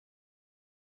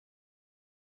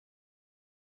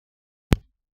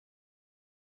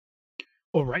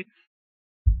All right.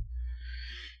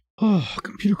 Oh,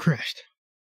 computer crashed.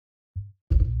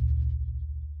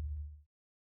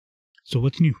 So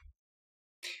what's new?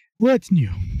 What's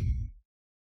new?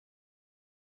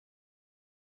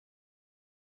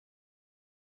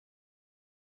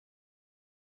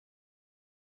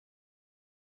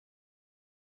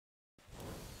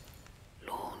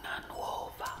 Luna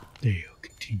nuova. There you go.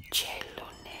 Continue. Cielo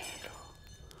nero.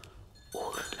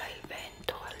 Urla il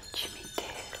vento al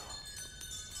cimitero.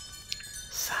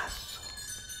 Sasso,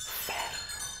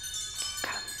 ferro,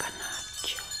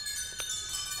 campanaggio.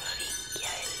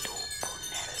 Ringhia il lupo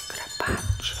nel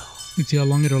crepaccio. Let's see how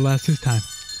long it'll last this time.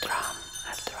 Drum,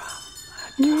 a drum,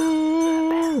 a drum, a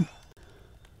bell.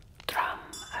 Drum,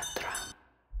 a drum.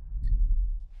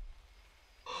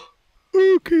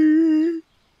 Okay.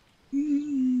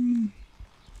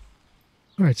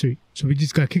 All right, sweet. So we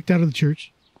just got kicked out of the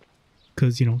church.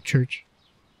 Because, you know, church.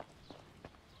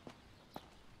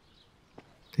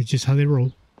 That's just how they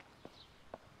roll.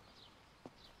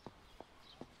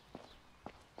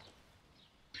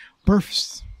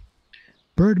 Births.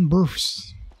 Bird and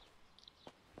births.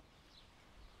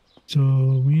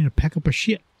 So we need to pack up our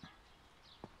shit.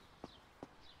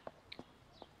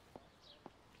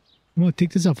 I'm gonna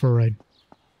take this out for a ride.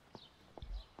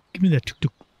 Give me that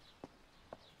tuk-tuk.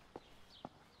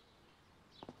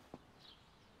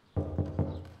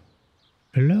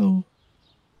 Hello?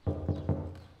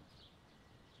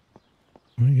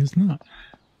 I guess not.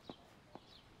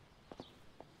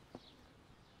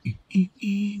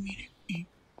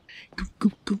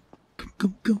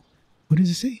 Go. What does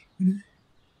it say?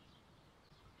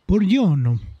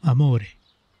 Buongiorno, amore.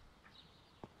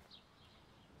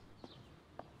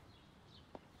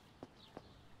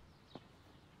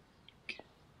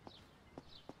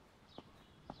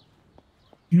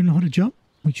 You know how to jump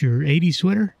with your 80s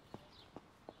sweater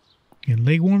and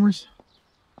leg warmers?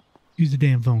 Use the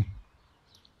damn phone.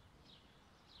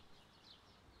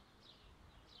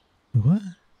 What?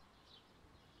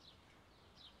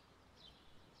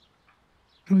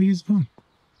 How do I use the phone?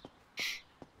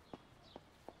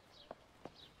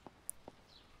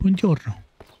 Buongiorno.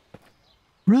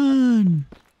 Run!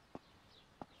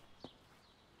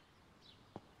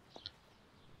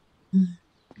 Give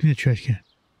me the trash can.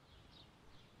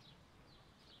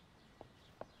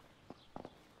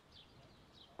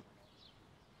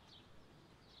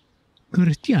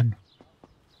 Cristiano.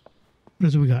 What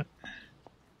else we got?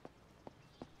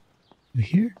 We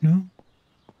here? No?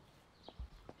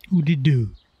 Who did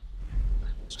do?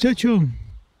 Statue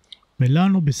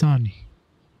Milano Bisani.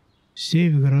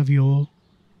 Save Gravoi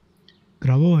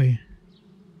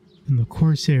and the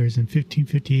Corsairs in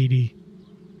 1550 AD.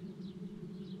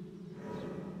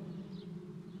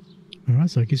 Alright,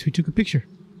 so I guess we took a picture.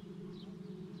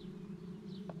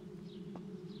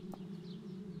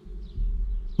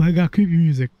 Well, I got creepy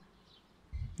music.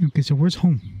 Okay, so where's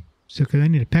home? So, because I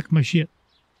need to pack my shit.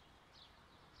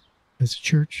 That's a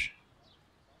church.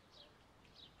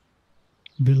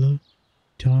 Villa.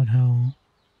 Town hall.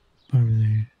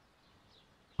 Farmland.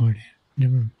 Oh,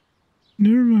 never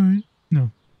mind.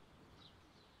 No.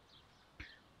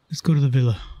 Let's go to the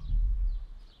villa.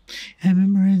 I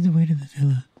memorized the way to the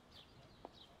villa.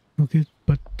 Okay,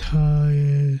 but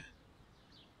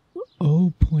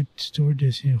point store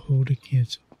destiny, hold to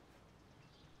cancel.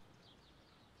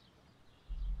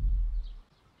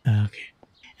 Okay.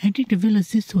 I think the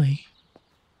villa's this way.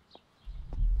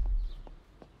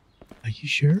 Are you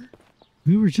sure?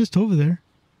 We were just over there.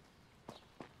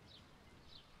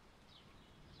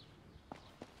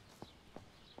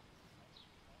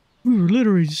 We were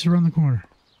literally just around the corner.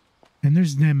 And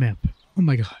there's that map. Oh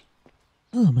my god.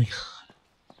 Oh my god.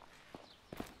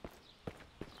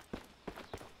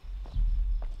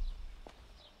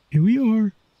 Here we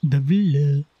are. The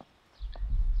villa.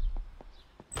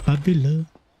 A villa.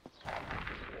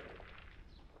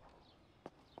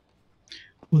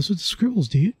 What's with the scribbles,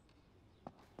 dude?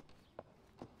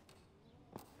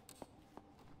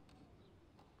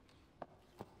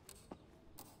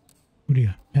 What do you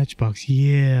got? Matchbox.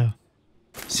 Yeah.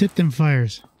 Set them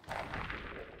fires.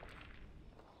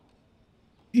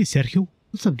 Hey, Sergio.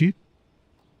 What's up, dude?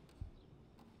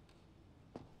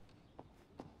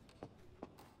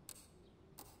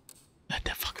 Let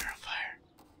that fucker on fire.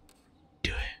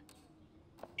 Do it.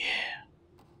 Yeah.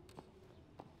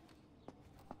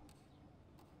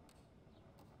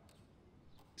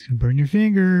 It's gonna burn your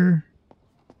finger.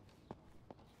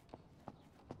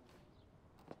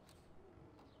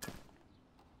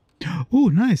 Oh,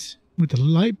 nice. With the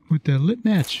lit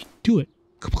match. Do it.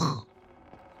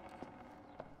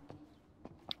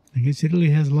 I guess Italy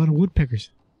has a lot of woodpeckers.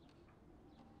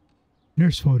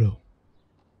 Nurse photo.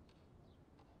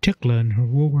 Tekla in her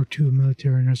World War II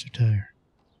military nurse attire.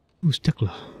 Who's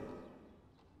Tekla?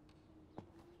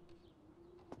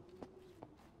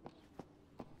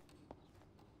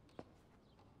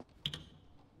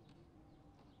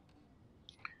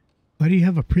 Why do you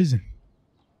have a prison?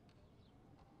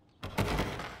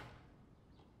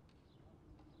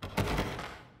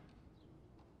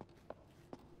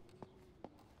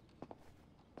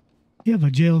 You have a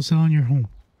jail cell in your home.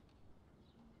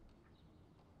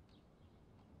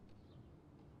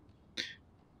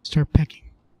 Start packing.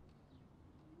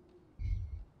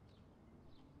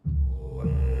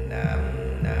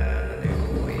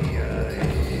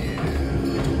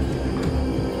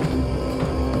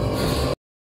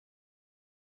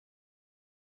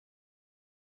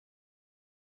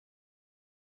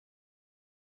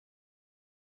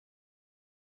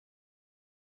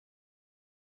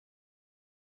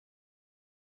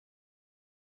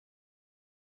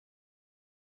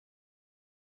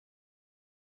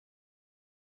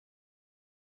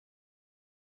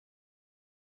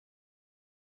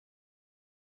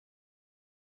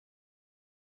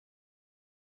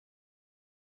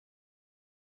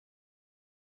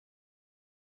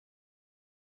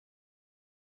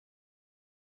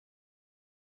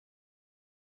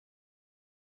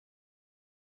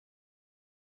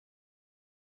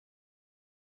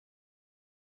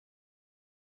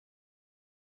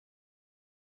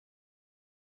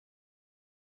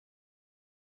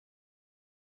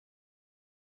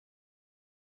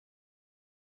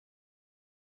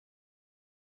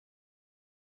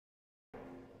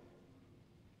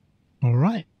 All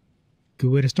right. Good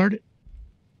way to start it.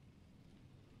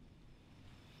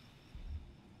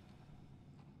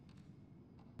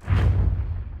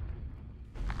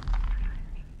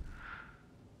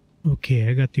 Okay,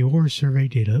 I got the ore survey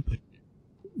data, but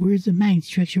where's the mine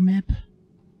structure map?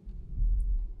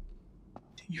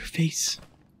 Your face.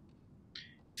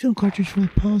 Film cartridge for the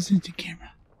pause into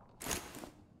camera.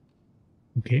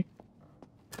 Okay.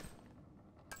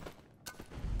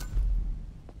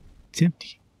 It's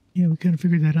empty. Yeah, we kind of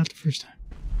figured that out the first time.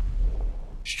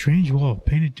 Strange wall,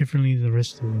 painted differently than the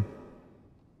rest of the room.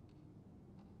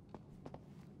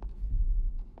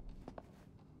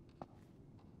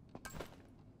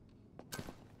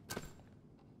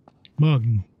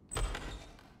 Magnum.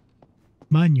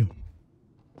 Manual.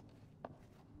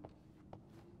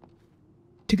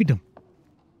 Take it down.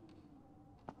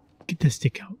 Get that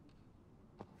stick out.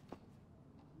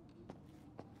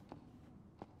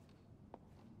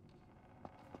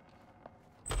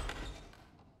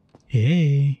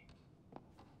 Hey.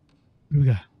 What do we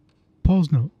got? Paul's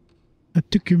note. I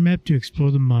took your map to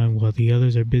explore the mine while the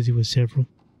others are busy with several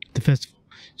at the festival.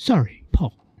 Sorry,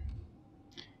 Paul.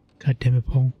 God damn it,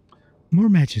 Paul. More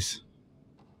matches.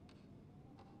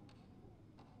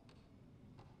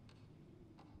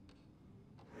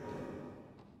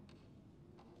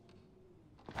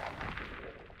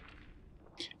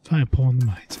 Find Paul in the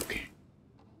mines. Okay.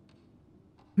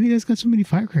 Why you guys got so many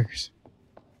firecrackers?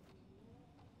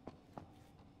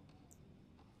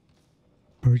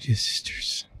 Burgess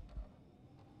sisters.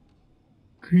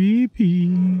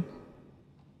 Creepy.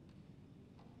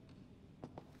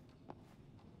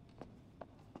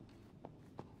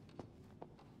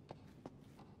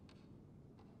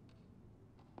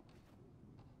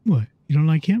 What? You don't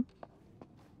like him?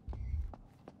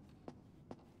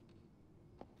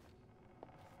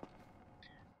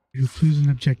 Your clues and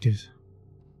objectives.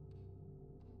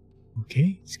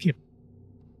 Okay, skip.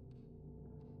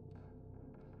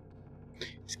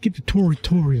 Skip the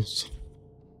tutorials.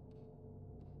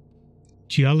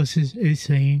 Geolysis is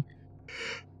saying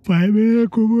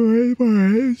 5-minute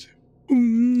advice.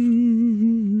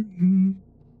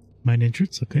 Mine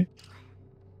entrance, okay.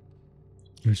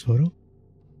 Here's photo.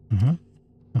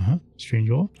 Strange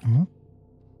wall.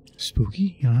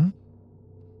 Spooky.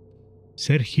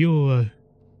 Sergio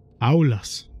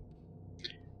Aulas.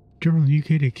 Traveled to the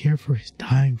UK to care for his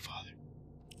dying father.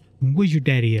 Where's your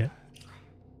daddy at?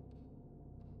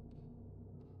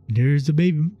 There's the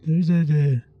baby. There's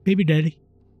the baby daddy.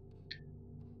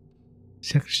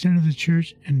 Sacristan of the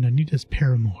church and Anita's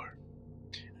paramour.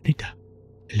 Anita,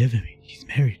 I live with me. He's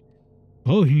married.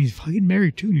 Oh, he's fucking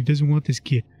married too, and he doesn't want this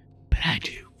kid. But I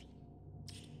do.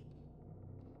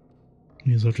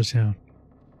 Here's ultrasound.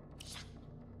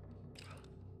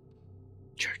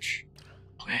 Church.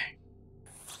 Okay.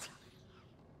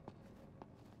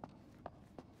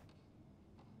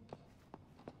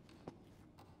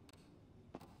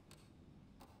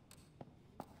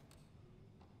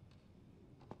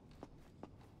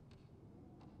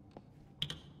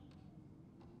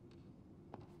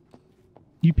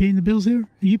 You paying the bills there? Are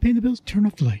you paying the bills? Turn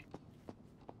off the light.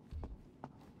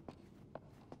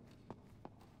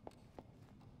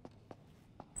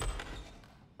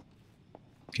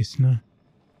 nah.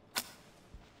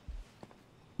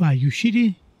 Wow, you shit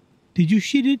it? Did you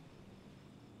shit it?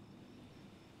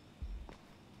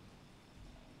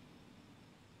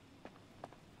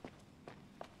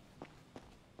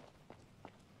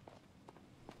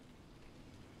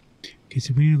 Okay,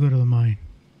 so we need to go to the mine.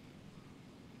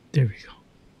 There we go.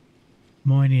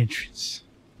 Mine entrance.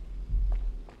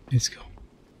 Let's go.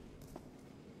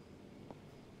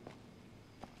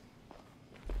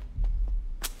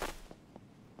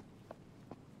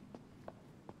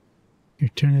 Here,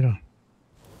 turn it on.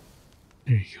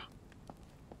 There you go.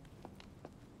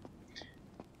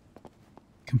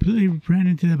 Completely ran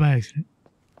into that by accident.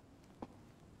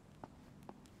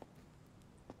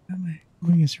 How am I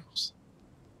going in circles?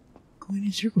 Going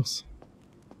in circles.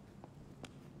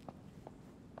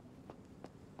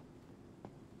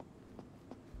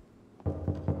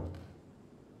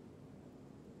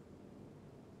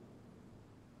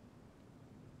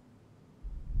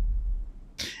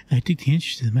 I think the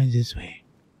entrance to the mine is this way.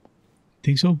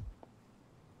 Think so?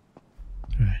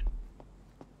 Alright.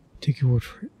 Take your word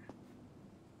for it.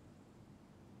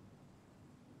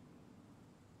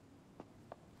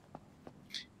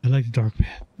 I like the dark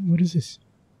path. What is this?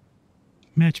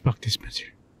 Matchbox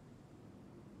dispenser.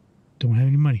 Don't have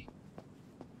any money.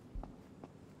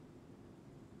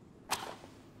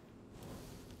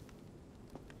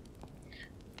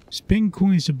 Spend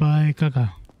coins to buy cacao.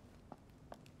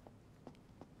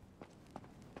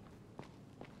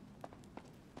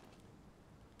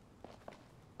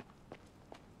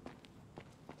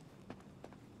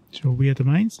 So are we at the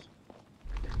mines?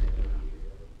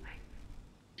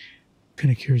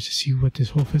 Kind of curious to see what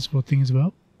this whole festival thing is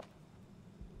about.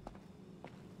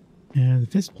 And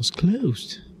the festival's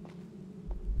closed.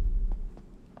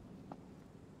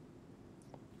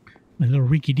 My little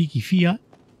rinky-dinky Fiat.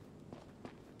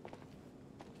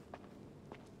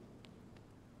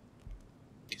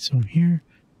 Okay, so I'm here.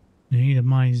 And I need the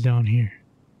mines down here.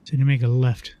 So I need to make a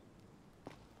left.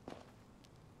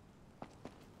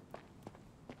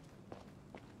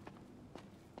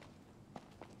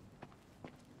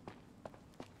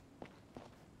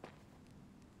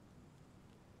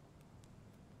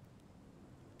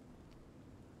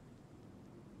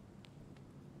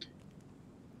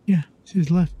 Yeah, it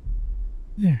says left.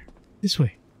 There. This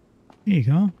way. There you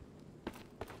go.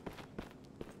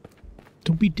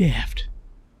 Don't be daft.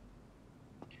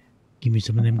 Give me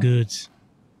some of them goods.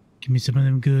 Give me some of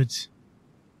them goods.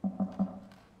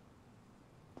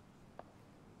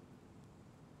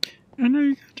 I know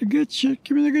you got the good shit.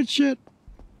 Give me the good shit.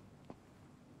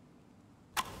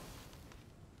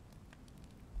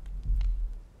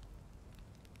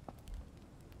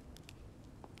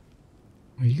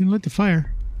 Well, you can light the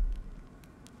fire.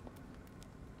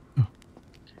 Oh.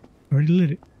 Already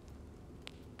lit it.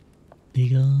 There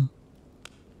you go.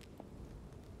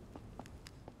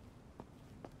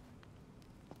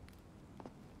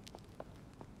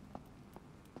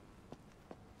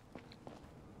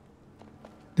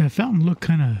 That fountain looked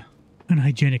kind of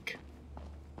unhygienic.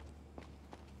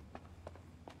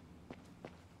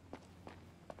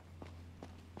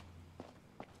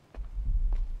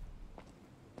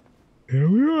 Here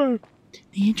we are.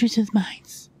 The entrance of the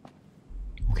mines.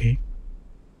 Okay.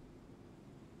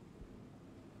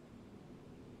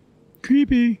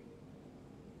 Creepy.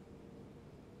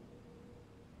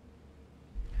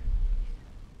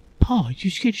 Paul, you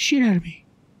scared the shit out of me.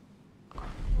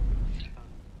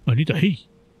 Anita, hey.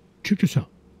 Check this out.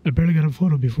 I barely got a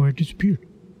photo before I disappeared.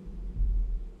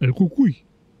 El cucuy.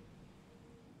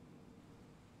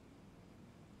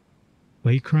 Why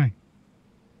are you crying?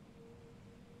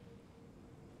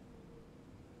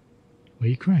 Why are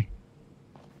you crying?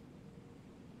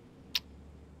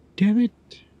 Damn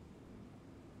it.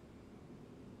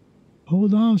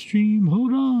 Hold on, stream.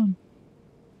 Hold on.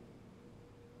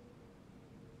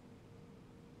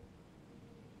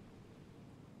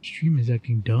 Stream is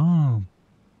acting dumb.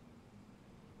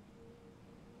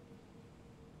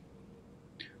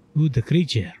 Ooh, the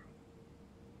creature.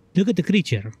 Look at the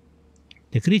creature.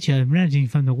 The creature emerging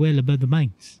from the well above the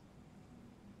mines.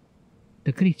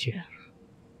 The creature.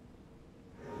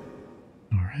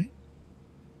 Alright.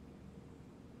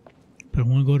 But I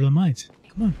want to go to the mines.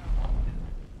 Come on.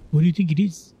 What do you think it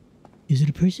is? Is it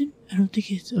a person? I don't think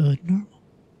it's normal.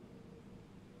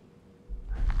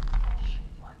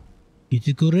 It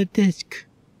is grotesque.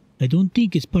 I don't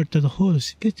think it's part of the whole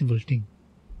festival thing.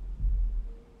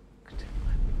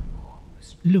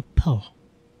 Look, Paul.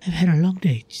 I've had a long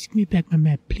day. Just give me back my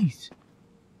map, please.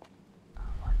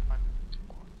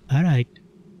 Alright.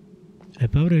 I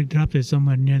probably dropped it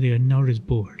somewhere near the notice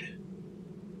board.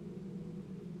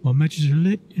 While matches are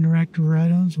lit, interactive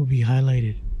items will be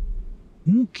highlighted.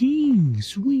 Okay,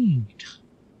 sweet.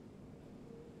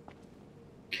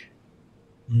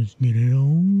 Let's get it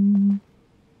on.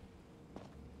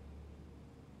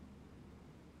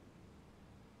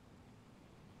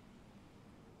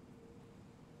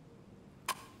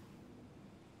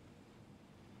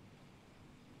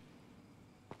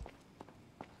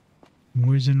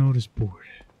 Where's the notice board?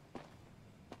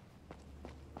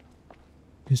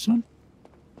 This one?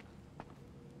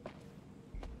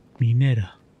 Mineta.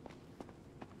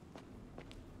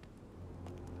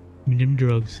 Give me them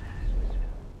drugs.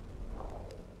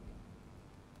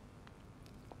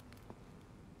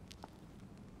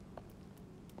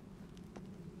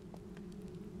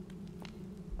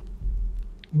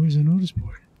 Where's the notice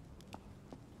board?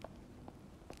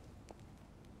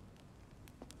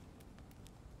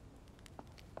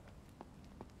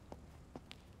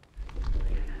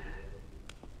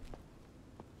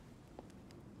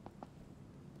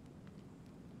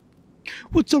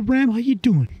 What's up, Ram? How you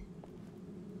doing?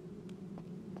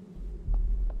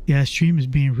 Yeah, stream is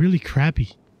being really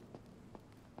crappy.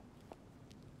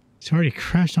 It's already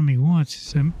crashed on me once.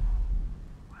 So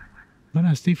might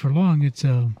not stay for long. It's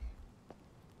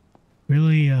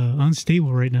really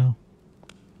unstable right now.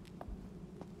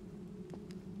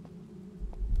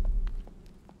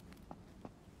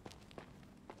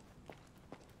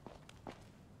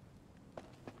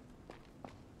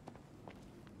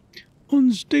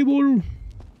 Unstable.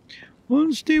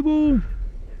 Unstable.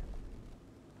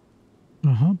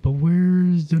 But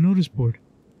where's the notice board?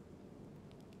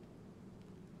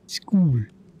 School.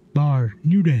 Bar.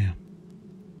 New Dam.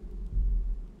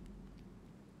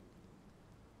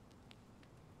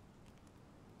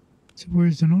 So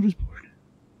where's the notice board?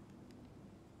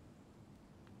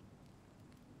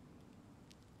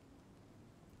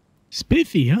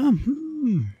 Spiffy, huh?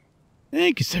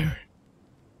 Thank you, sir.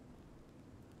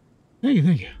 Thank you,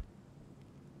 thank you.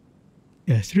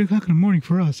 Yeah, it's 3 o'clock in the morning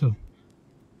for us, so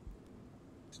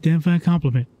it's a damn fine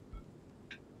compliment.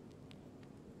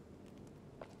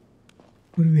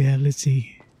 What do we have? Let's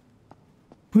see.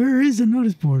 Where is the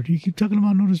notice board? You keep talking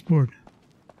about notice board.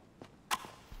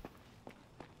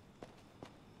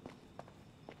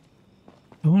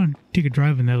 I want to take a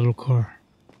drive in that little car.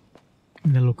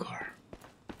 In that little car.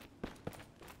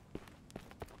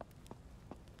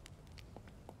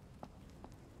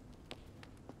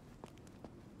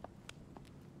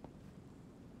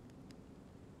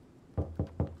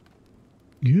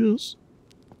 Yes.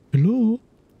 Hello.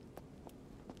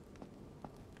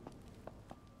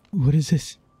 What is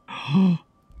this?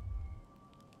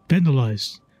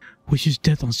 Vandalized. Wishes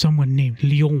death on someone named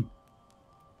Leon.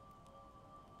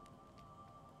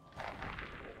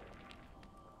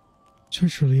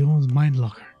 Search for Leon's mind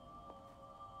locker.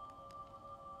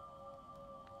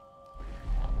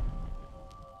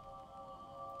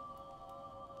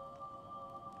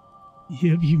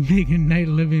 Yep, you make a night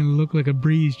living look like a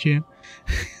breeze, champ.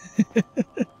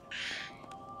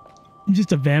 I'm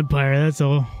just a vampire, that's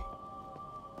all.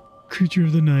 Creature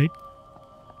of the night.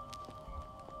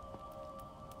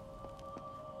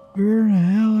 Where the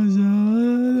hell is the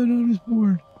notice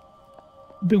board?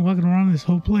 I've been walking around this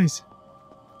whole place.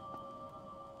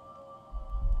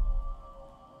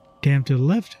 Dam to the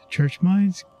left, church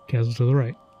mines, castle to the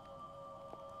right.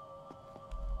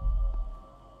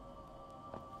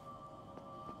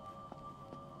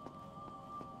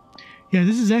 Yeah,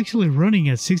 this is actually running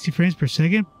at 60 frames per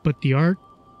second, but the art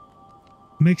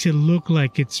makes it look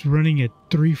like it's running at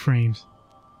 3 frames.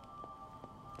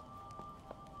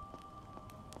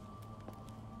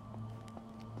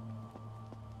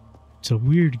 It's a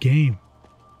weird game.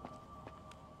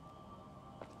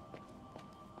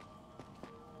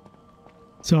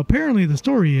 So apparently the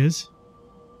story is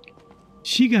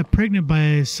she got pregnant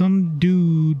by some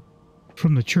dude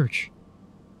from the church.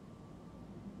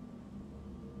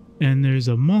 And there's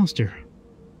a monster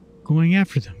going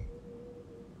after them.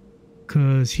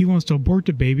 Because he wants to abort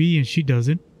the baby and she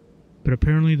doesn't. But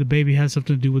apparently the baby has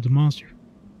something to do with the monster.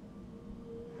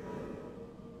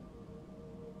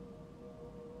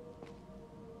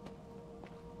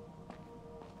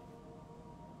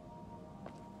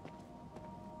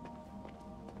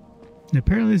 And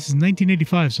apparently this is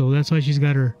 1985, so that's why she's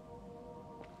got her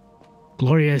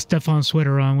Gloria Estefan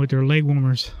sweater on with her leg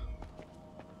warmers.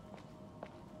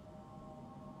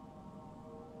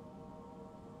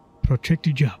 Protect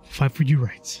your job. Fight for your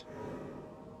rights.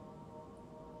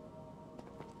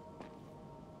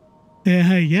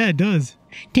 Yeah, it does.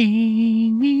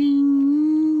 Ding,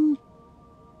 ding.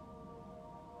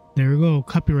 There we go.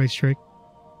 Copyright strike.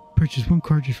 Purchase 1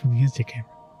 cartridge from the instant camera.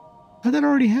 I thought I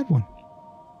already had one.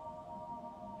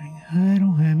 I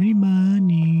don't have any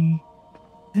money.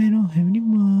 I don't have any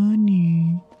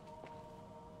money.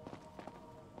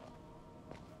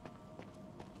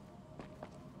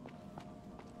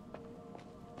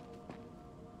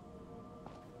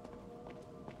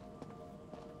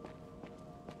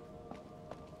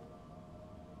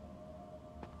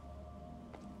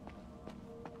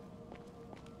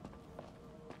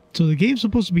 So the game's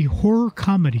supposed to be horror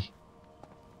comedy.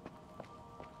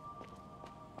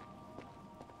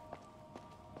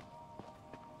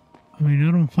 I mean,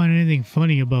 I don't find anything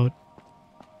funny about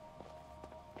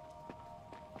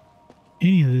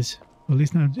any of this. Well, at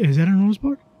least not. Is that a notice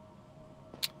board?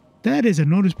 That is a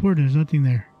notice board. There's nothing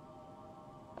there.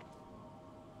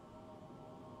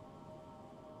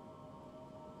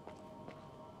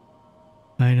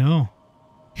 I know.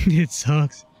 It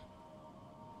sucks.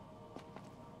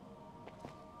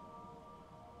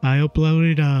 I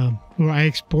uploaded, or I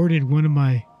exported one of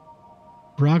my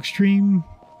Rockstream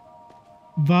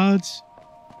Vods,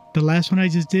 the last one I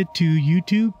just did, to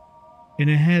YouTube, and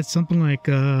it had something like,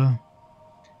 I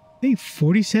think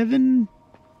 47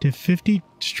 to 50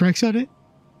 strikes on it.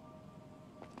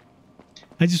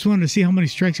 I just wanted to see how many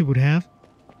strikes it would have.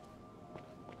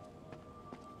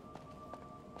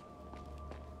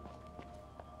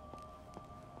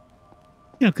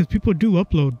 Yeah, because people do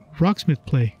upload Rocksmith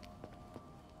Play.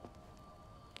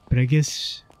 But I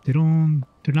guess they're not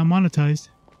monetized.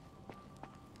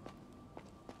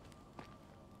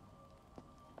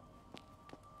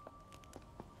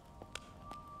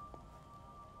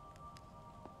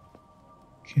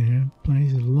 Okay, that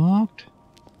place is locked.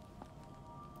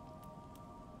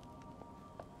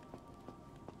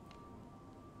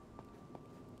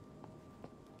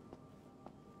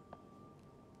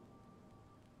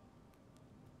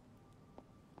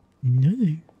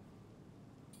 Nothing.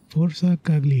 Forza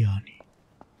Cagliari.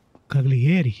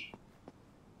 Cagliari. I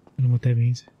don't know what that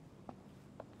means.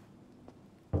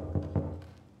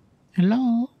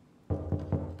 Hello?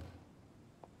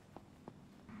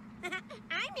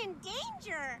 I'm in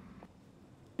danger.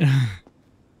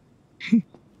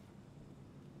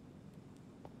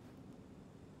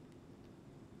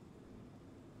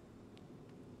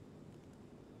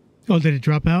 Oh, did it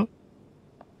drop out?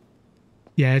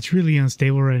 Yeah, it's really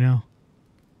unstable right now.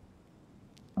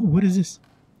 Oh, what is this?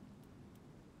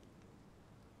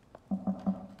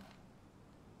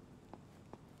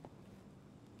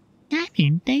 I'm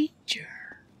in danger.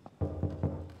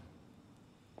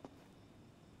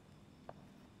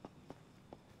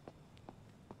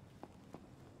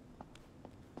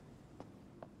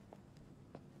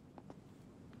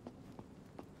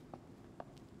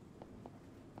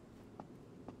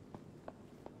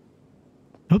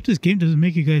 I hope this game doesn't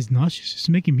make you guys nauseous. It's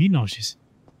making me nauseous.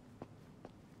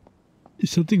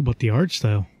 There's something about the art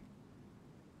style.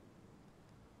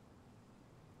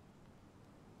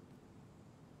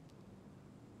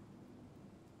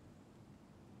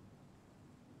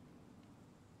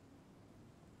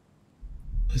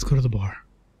 Let's go to the bar.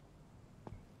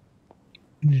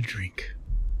 I need a drink.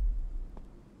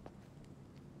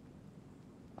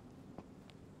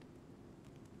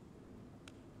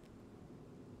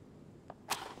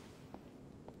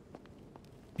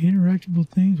 Interactable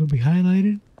things will be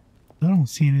highlighted. I don't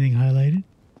see anything highlighted.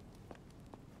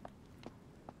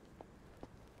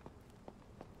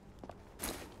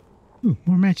 Ooh,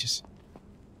 more matches.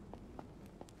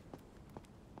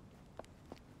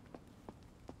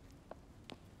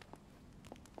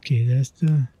 Okay, that's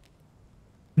the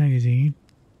magazine.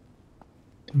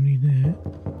 Don't need that.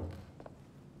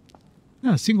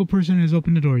 Not a single person has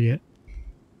opened the door yet.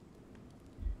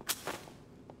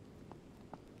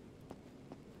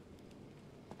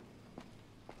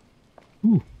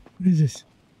 Ooh, what is this?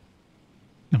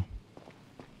 No.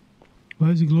 Why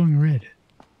is it glowing red?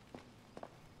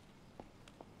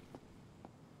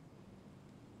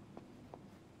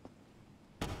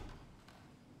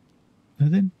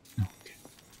 Nothing? No, okay.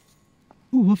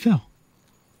 Ooh, what fell?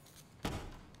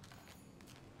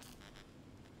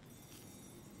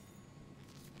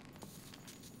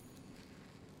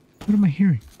 What am I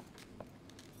hearing?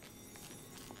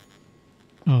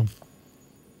 Oh.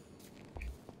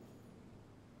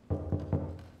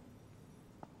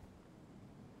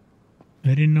 I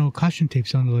didn't know caution tape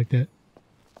sounded like that.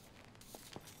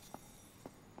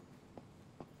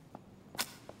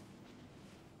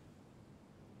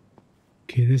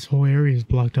 Okay, this whole area is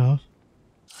blocked off.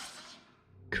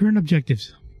 Current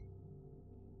objectives.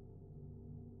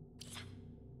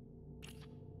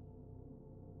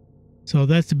 So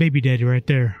that's the baby daddy right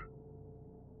there.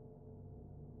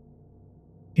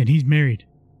 And he's married.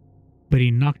 But he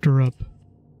knocked her up.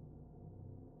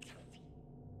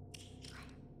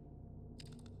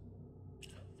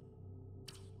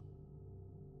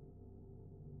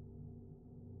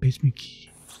 basement key.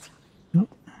 Oh.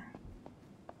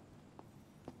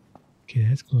 Okay,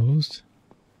 that's closed.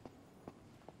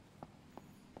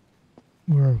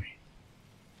 Where are we?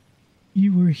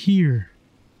 You were here.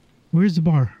 Where's the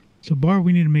bar? So bar,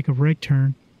 we need to make a right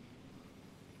turn.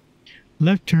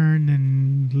 Left turn,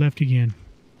 then left again.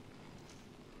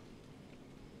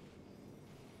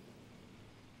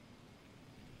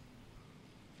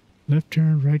 Left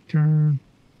turn, right turn,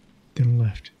 then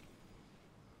left.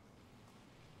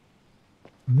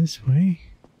 And this way.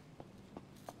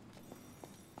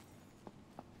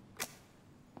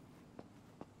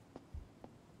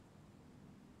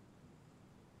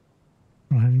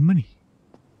 I don't have any money.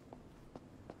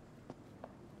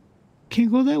 Can't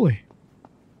go that way.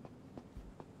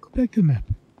 Go back to the map.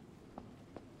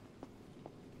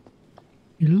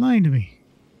 You're lying to me.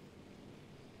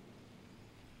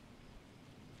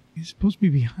 It's supposed to be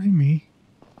behind me.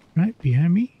 Right?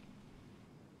 Behind me.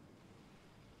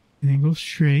 And then go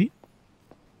straight.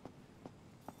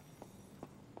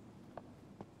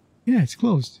 Yeah, it's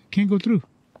closed. Can't go through.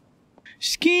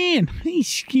 Scan! Hey,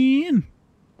 scan!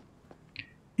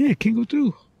 Yeah, can't go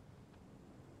through.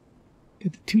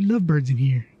 Got the two lovebirds in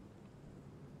here.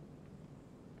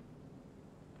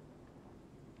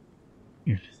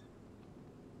 Here it is.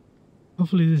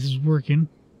 Hopefully this is working.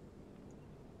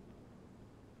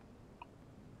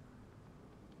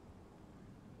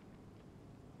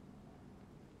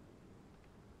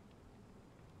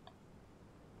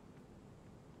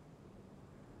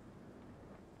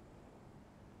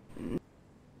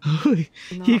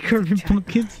 You carving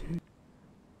pumpkins?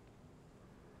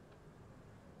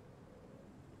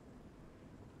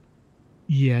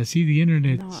 Yeah, see the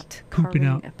internet's Not pooping carving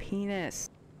out. a penis.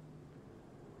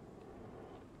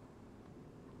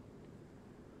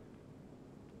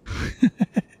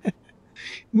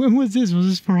 When was this? Was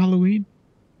this for Halloween?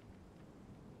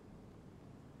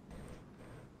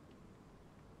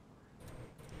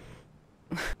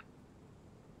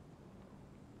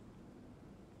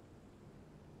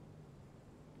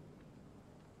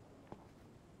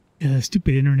 Yeah,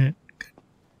 stupid internet.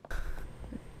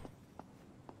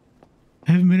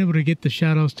 I haven't been able to get the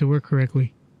shadows to work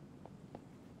correctly.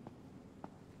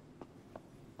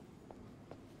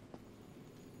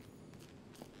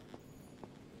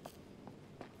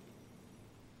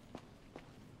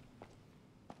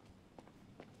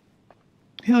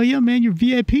 Hell yeah, man, you're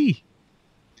VIP.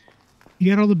 You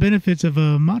got all the benefits of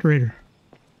a moderator.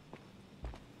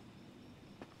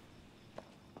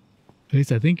 At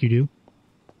least I think you do.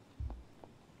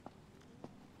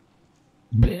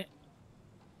 Blech.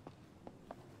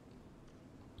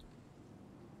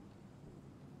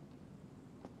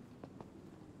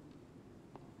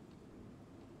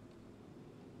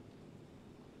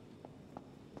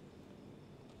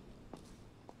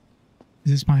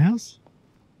 Is this my house?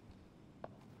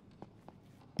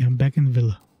 Yeah, I'm back in the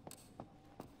villa.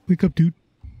 Wake up, dude.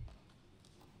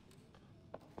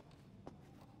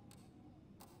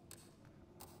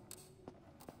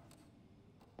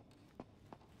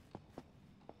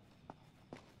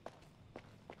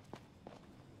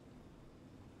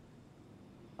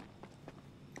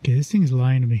 Okay, this thing is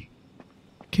lying to me.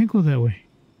 Can't go that way.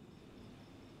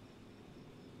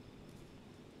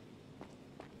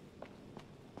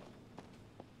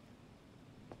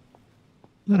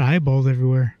 A lot of eyeballs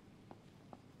everywhere.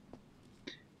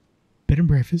 Bed and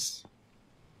breakfast.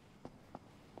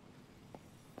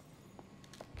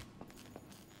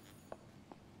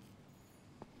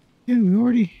 Yeah, we're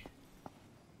already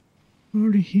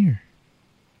here.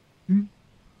 Hmm?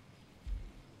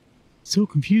 So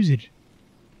confused.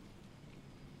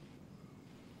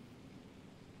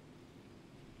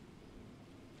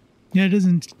 Yeah, it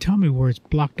doesn't tell me where it's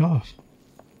blocked off.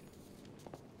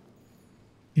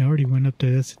 Yeah, I already went up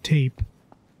there. That's a tape.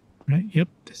 Right? Yep,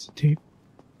 that's a tape.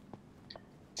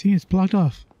 See, it's blocked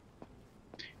off.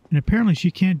 And apparently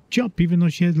she can't jump even though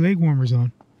she has leg warmers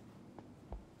on.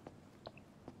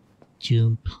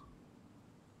 Jump.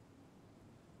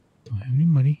 Don't have any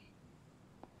money.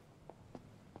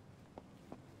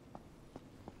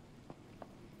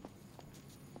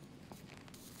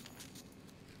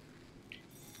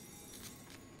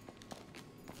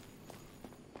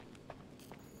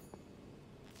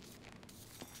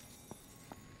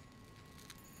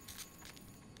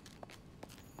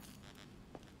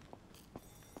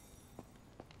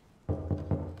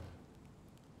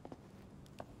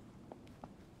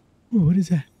 Ooh, what is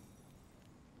that?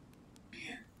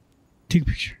 Yeah. Take a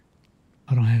picture.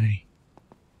 I don't have any.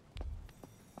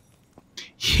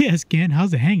 Yes, Ken.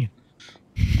 How's it hanging?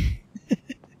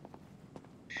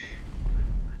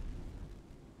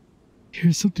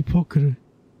 Here's something Paul could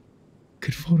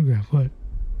photograph. What?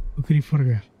 What could he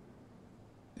photograph?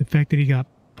 The fact that he got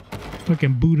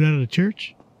fucking booted out of the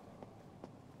church?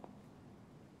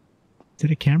 Is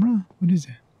that a camera? What is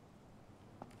that?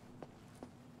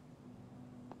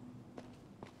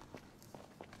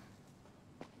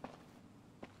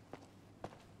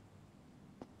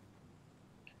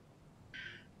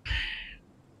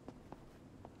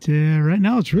 Right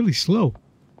now it's really slow.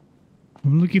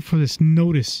 I'm looking for this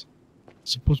notice.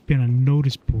 It's supposed to be on a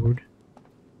notice board.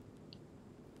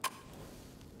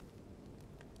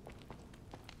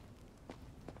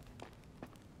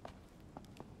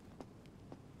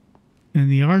 And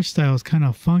the art style is kind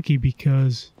of funky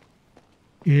because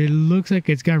it looks like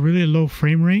it's got really low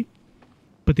frame rate,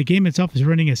 but the game itself is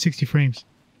running at 60 frames.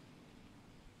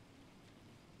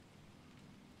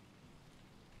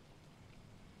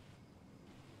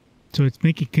 So it's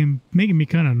making me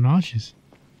kind of nauseous.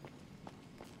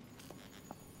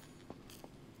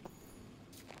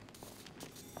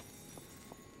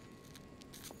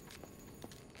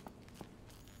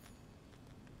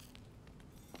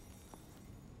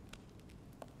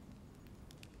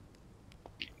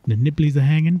 The nibblies are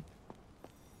hanging.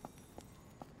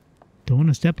 Don't want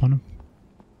to step on them.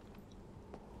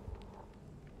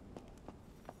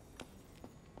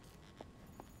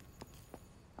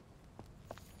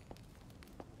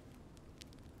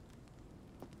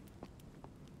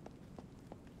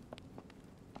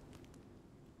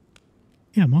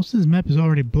 Yeah, most of this map is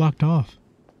already blocked off.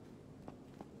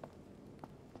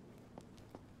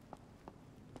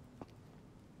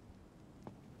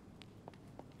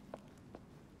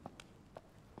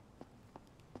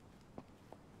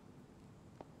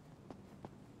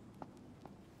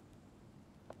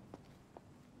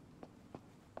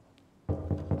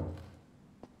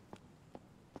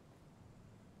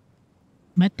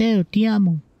 Matteo, ti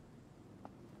amo.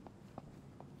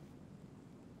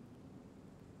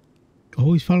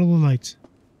 Always follow the lights.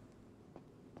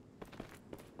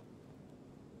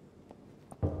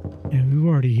 Yeah, we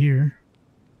were already here.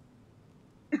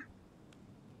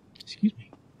 Excuse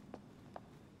me.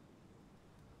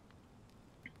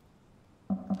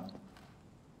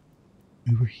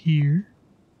 We were here.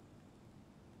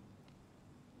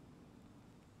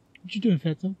 What you doing,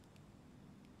 Fatso?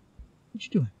 What you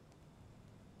doing?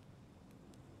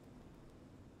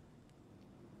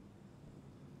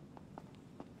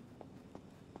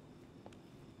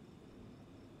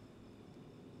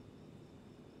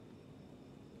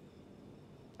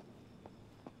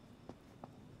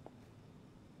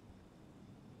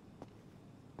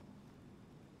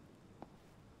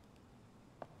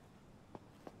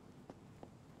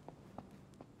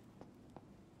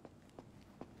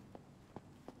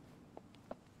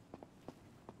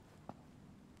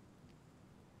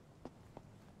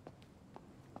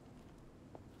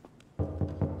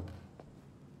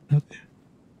 Up there.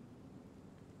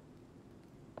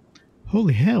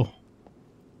 Holy hell.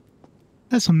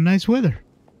 That's some nice weather.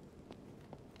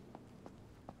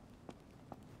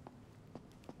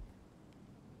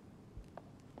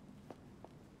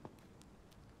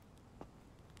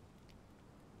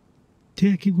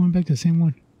 Yeah, I keep going back to the same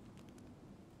one.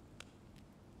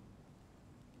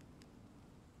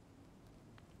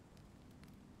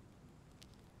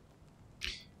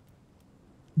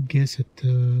 Guess that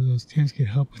those tents could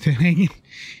help with the hanging.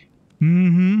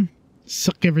 Mm-hmm.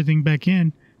 Suck everything back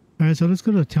in. Alright, so let's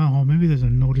go to the town hall. Maybe there's a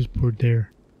notice board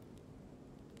there.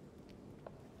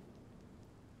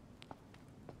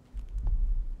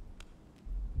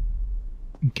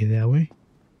 Okay, that way.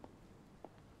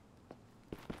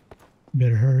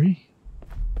 Better hurry.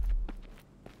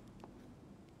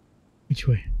 Which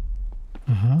way?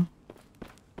 Uh-huh.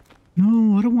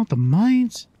 No, I don't want the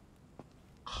mines.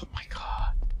 Oh my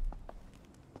god.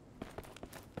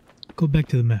 Go back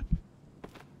to the map.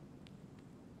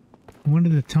 I went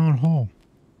to the town hall.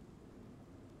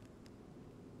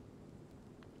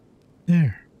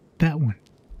 There. That one.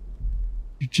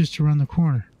 You're just around the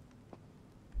corner.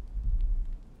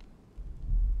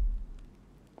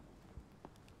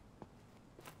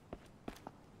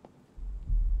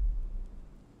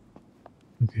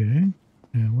 Okay.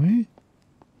 That way.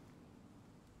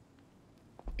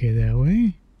 Okay, that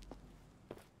way.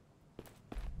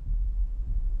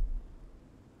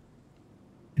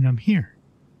 And I'm here.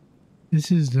 This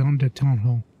is the town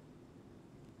hall.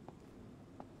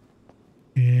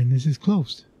 And this is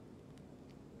closed.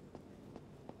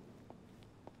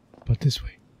 But this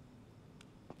way.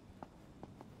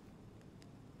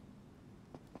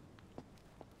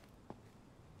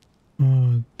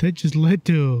 That just led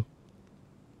to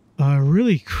a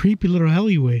really creepy little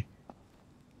alleyway.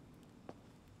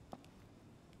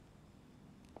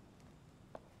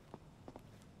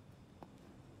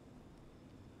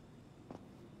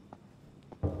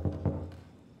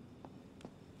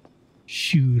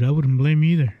 Shoot, I wouldn't blame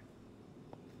you either.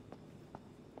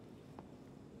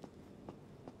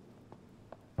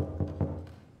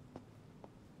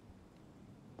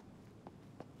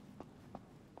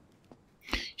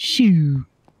 Shoot.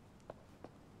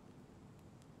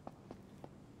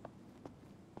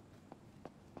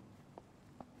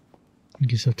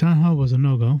 Okay, so town hall was a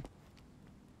no-go.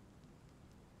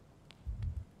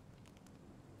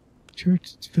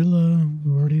 Church, villa,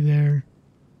 we're already there.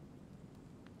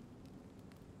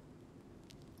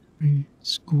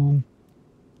 School.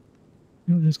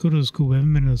 You know, let's go to the school. We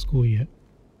haven't been to the school yet.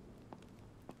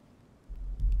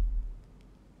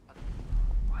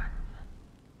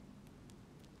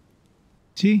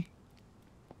 See?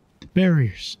 The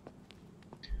barriers.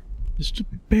 The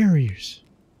stupid barriers.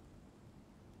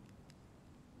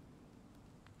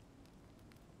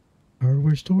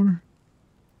 Hardware store?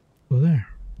 Go there.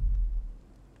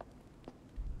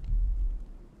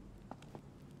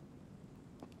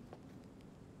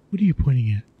 What are you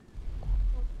pointing at?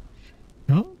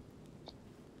 No?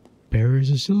 Barriers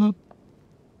are still up.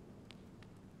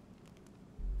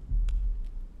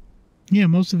 Yeah,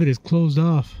 most of it is closed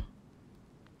off.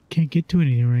 Can't get to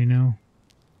anything right now.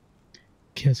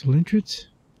 Castle entrance.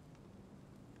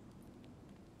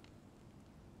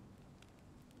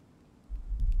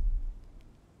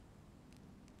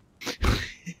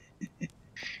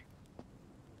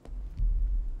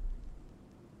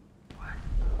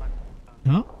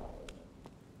 No?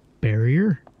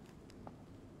 Barrier?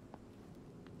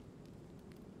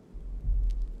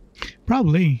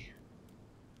 Probably.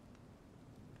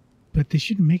 But they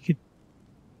shouldn't make it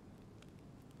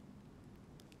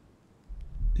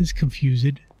this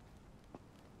confused.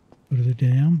 Go to the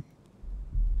dam.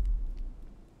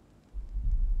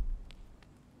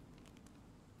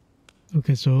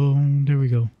 Okay, so there we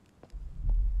go.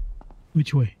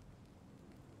 Which way?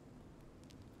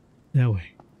 That way.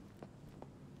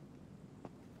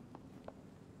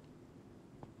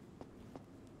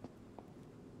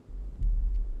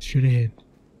 Straight ahead.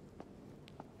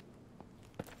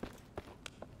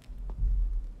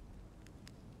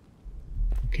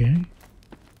 Okay.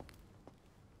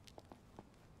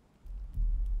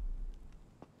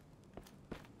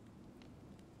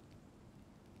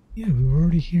 Yeah, we were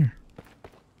already here.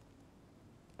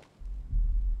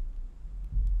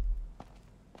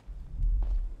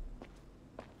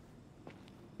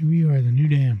 Here we are, the new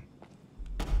dam.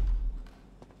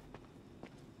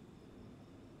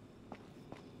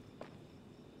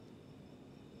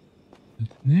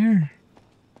 Nothing there.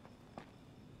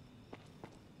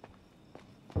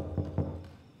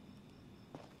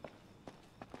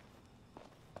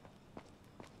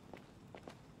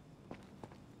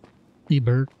 Hey,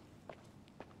 bird.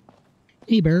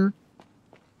 Hey, bird.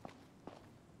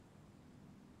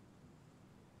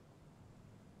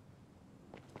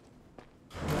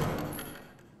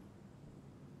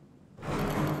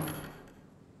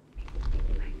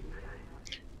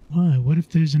 Why? What if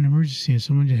there's an emergency and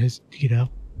someone just has to get out?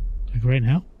 Like right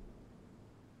now?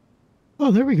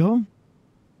 Oh, there we go.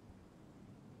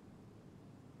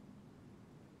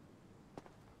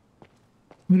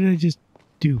 What did I just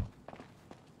do?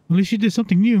 At least you did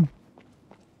something new.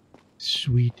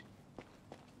 Sweet.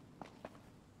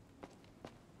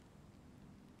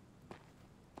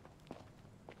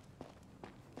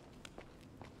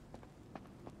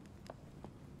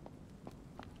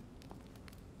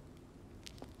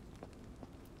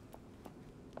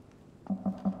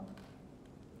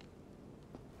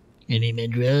 Any my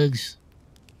drugs?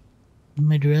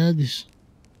 My drugs?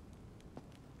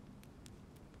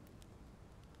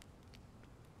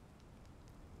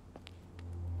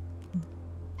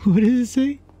 What does it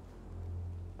say?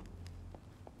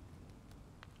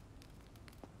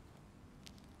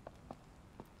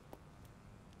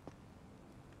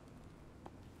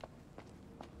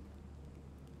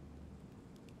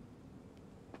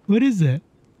 What is that?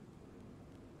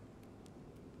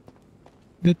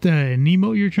 That an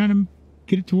emote you're trying to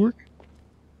get it to work?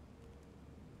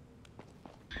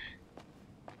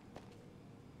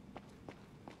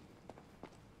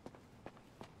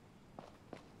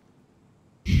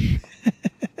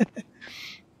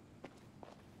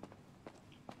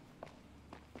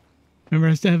 Remember,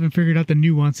 I still haven't figured out the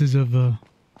nuances of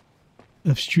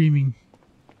streaming.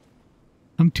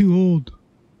 I'm too old.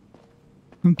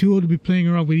 I'm too old to be playing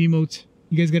around with emotes.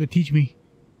 You guys gotta teach me.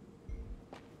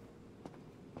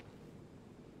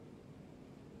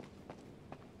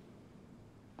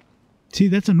 See,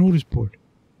 that's a notice board.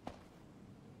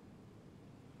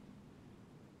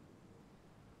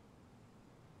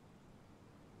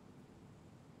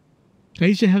 I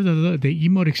used to have the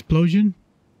emote explosion.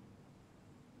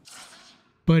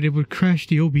 but it would crash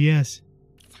the OBS.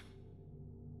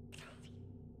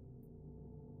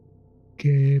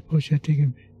 Okay, push that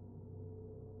taken.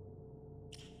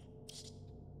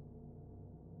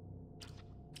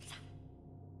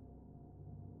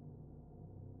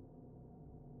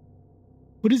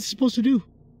 What is it supposed to do?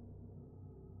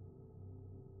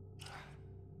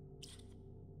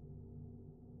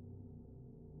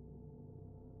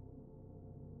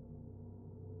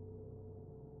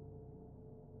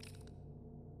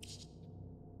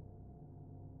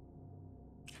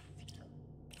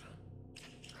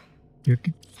 You're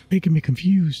making me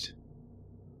confused.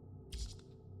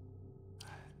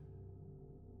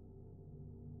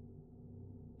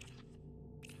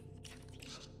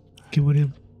 Okay, what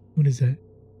is that?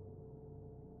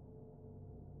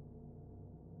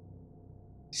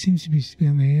 Seems to be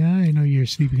sleeping. Yeah, I know you're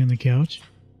sleeping on the couch.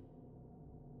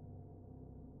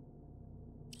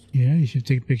 Yeah, you should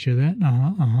take a picture of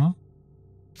that.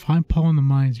 Find Paul in the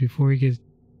mines before he gets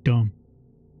dumb.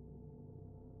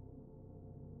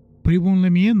 But he won't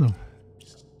let me in, though.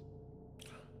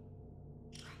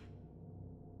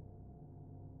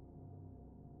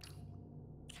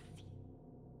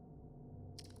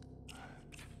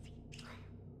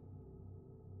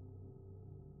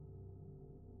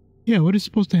 Yeah, what is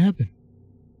supposed to happen?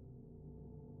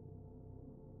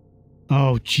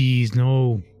 Oh, jeez,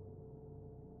 no.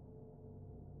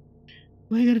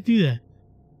 Why you gotta do that?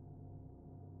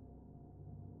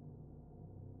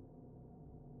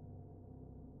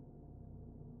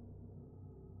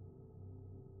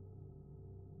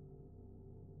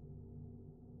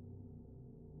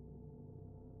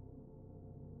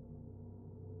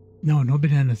 No, no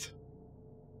bananas.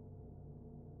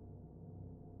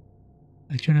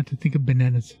 I try not to think of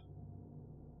bananas.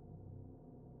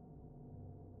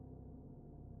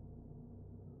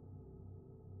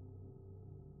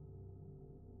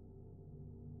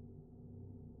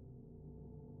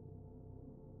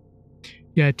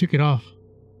 Yeah, I took it off.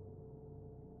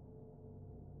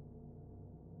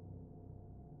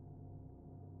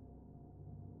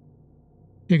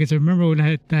 Yeah, because I remember when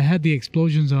I had the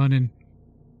explosions on and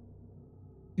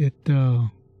it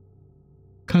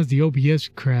caused the OBS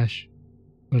crash,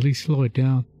 or at least slow it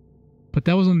down. But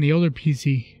that was on the older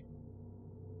PC.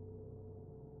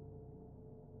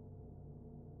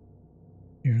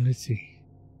 Here, let's see.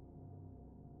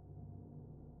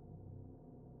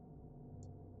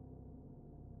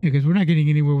 Yeah, because we're not getting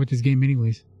anywhere with this game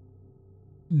anyways.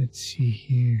 Let's see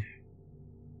here.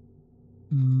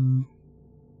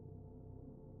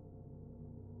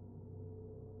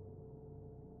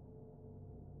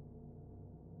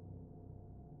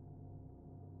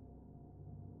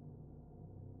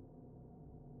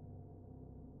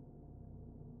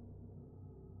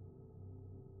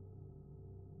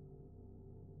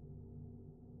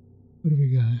 What do we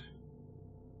got?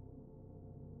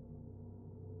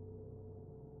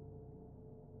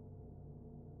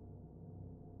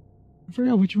 I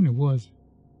forgot which one it was.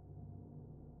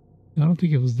 I don't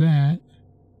think it was that.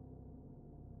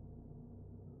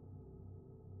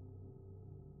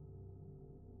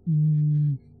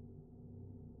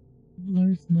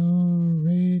 Alerts, no.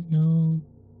 Raid, no.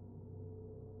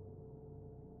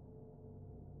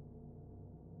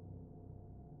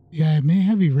 Yeah, I may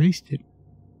have erased it.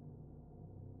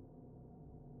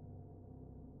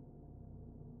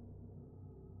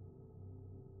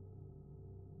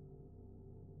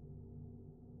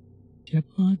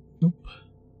 Jetpod? Nope.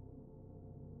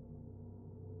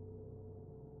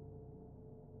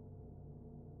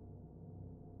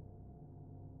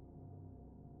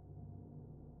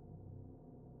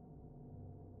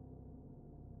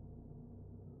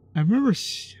 I remember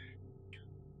it's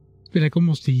been like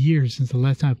almost a year since the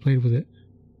last time I played with it.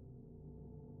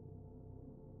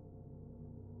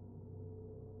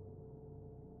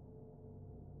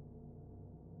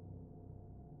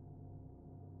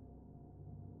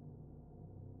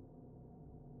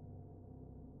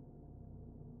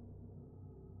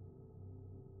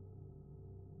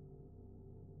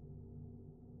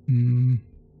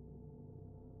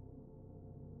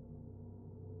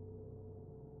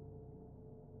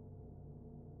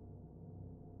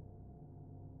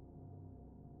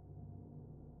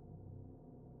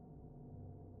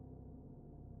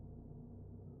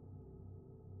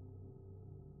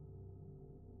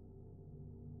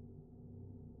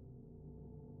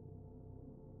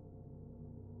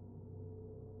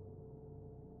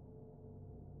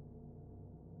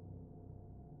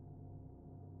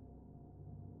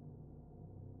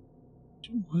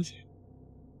 What was it?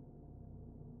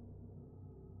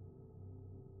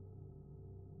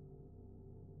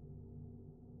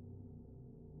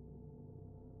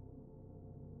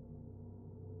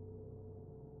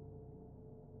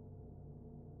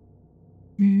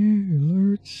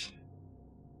 reports.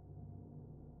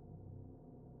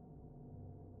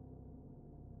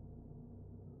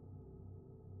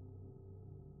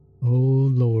 Oh,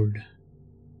 Lord.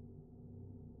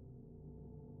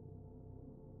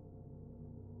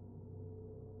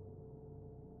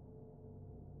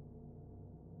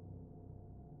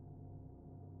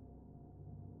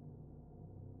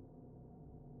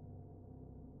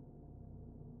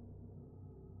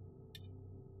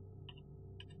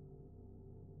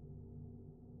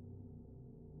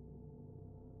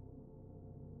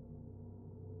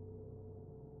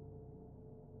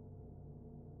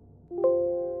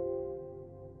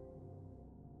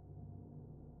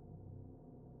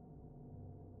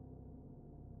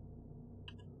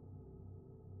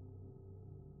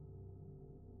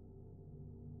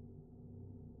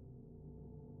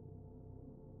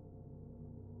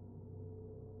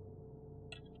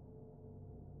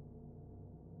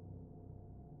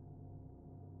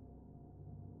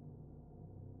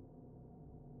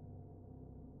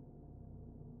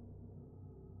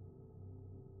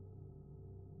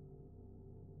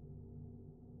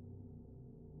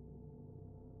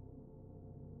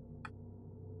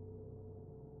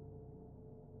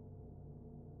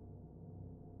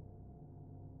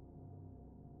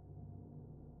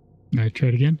 All right, try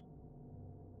it again.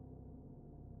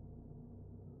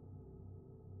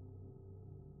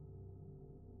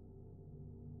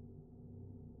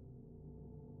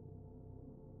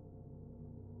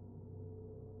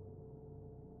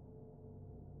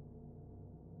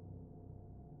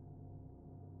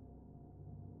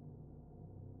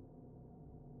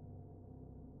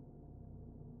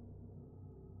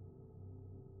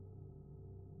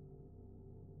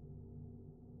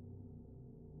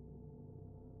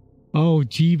 Oh,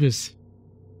 Jeebus.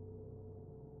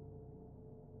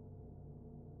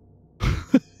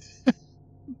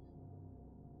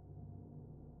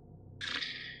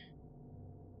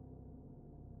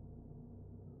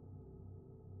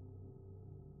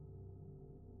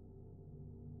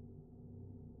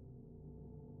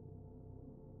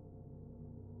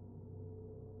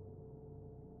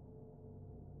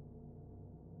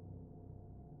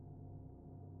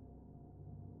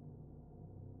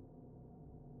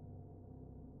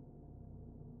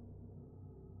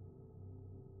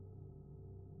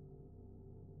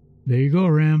 There you go,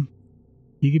 Ram.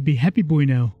 You can be happy boy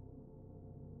now.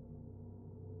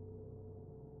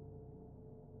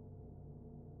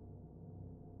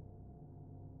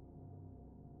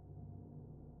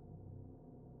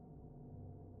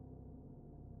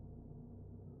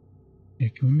 Yeah,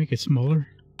 can we make it smaller?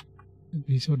 It'd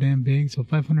be so damn big. So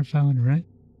 500, 500, right?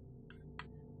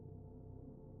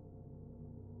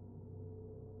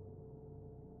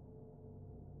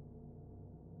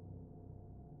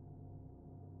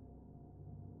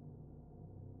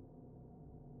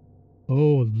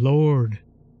 Oh, Lord.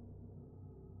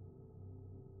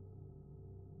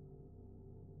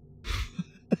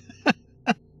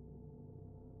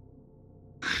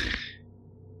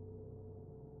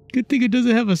 Good thing it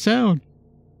doesn't have a sound.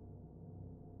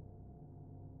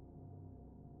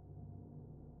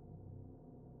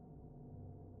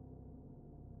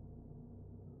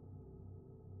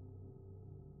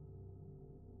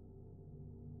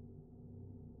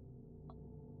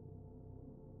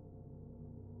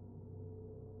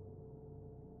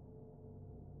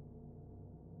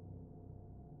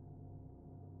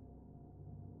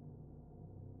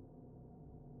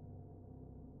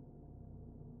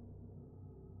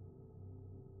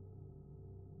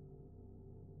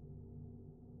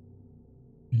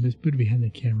 Let's put it behind the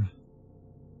camera.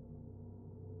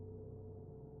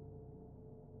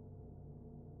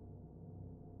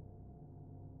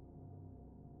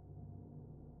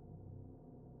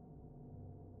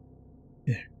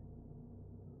 There.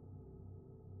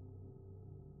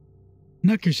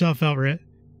 Knock yourself out,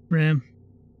 Ram.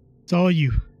 It's all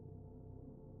you.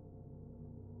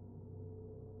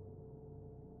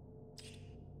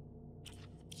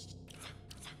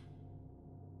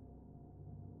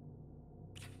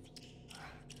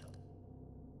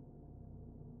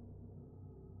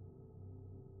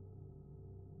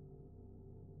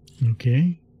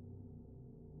 Okay.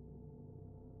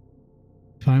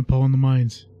 Find Paul in the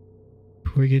mines.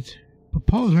 Before we get... But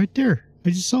Paul's right there. I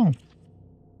just saw him.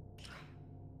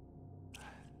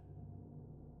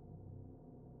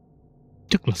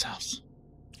 Tukla's house.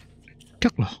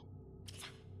 Tukla.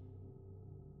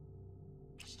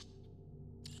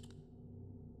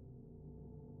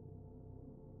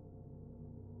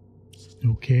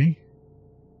 Okay.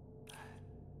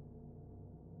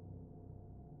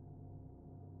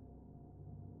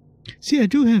 See, I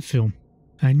do have film.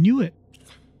 I knew it.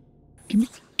 Give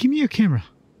me your camera.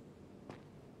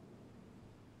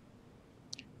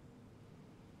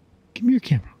 Give me your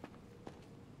camera.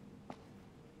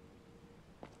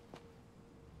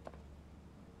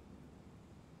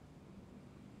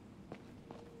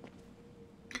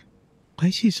 Why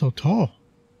is she so tall?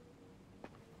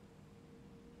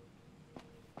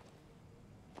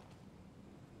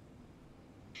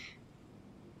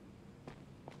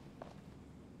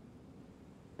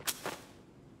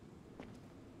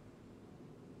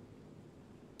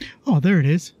 Oh, there it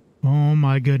is. Oh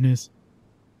my goodness.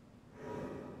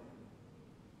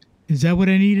 Is that what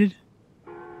I needed?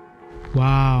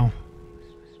 Wow.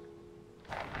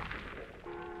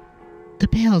 The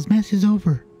Pale's mess is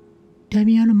over.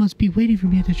 Damiano must be waiting for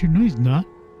me at the church. No, he's not.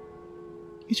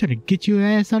 He's trying to get your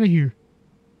ass out of here.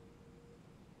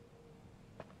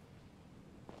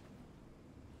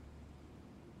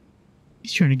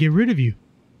 He's trying to get rid of you.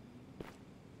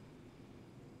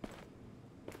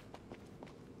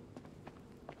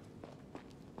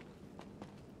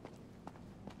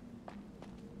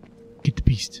 Get the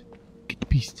beast. Get the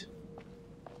beast.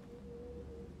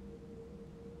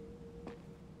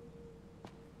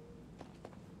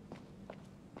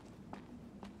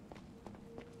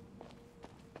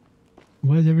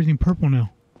 Why is everything purple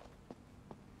now?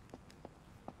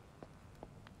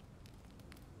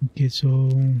 Okay, so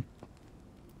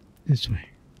this way.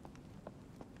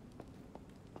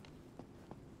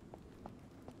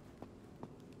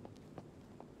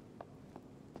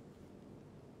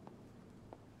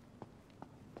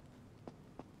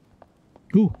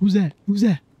 Ooh, who's that? Who's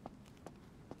that?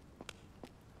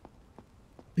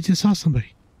 I just saw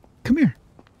somebody. Come here.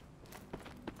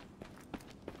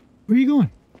 Where are you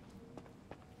going?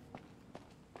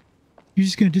 You're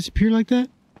just gonna disappear like that?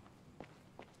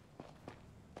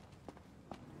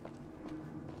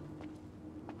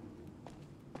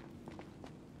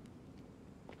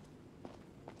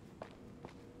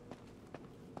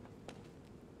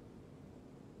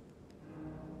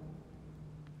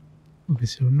 Okay,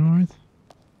 so north.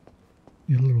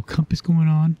 We got a little compass going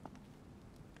on.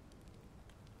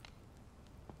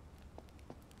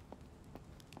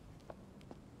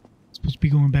 Supposed to be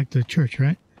going back to the church,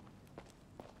 right?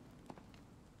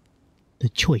 The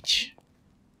church.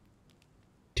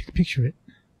 Take a picture of it.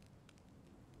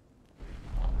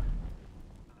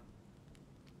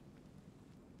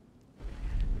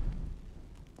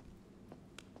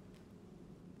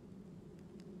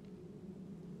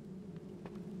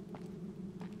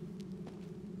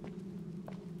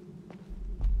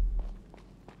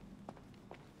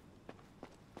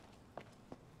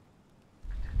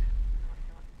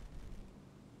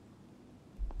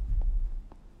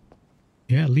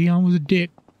 Yeah, Leon was a dick.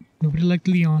 Nobody liked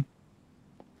Leon.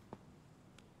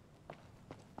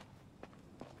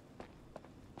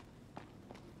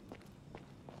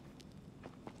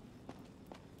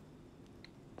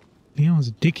 Leon was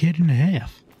a dickhead and a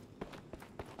half.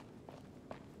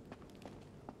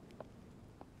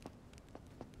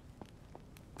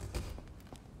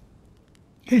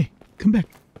 Hey, come back.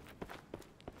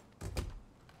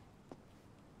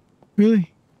 Really?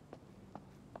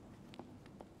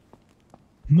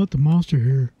 I'm not the monster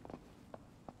here.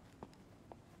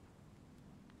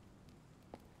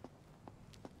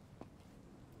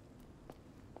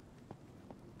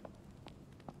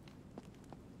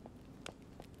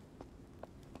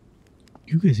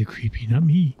 You guys are creepy, not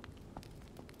me.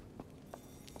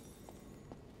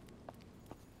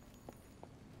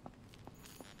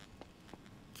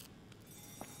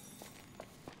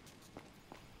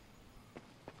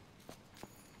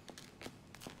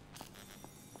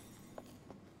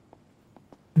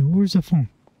 Hey, where's the phone?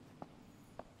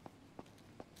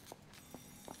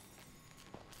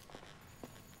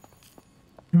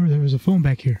 Remember, there was a phone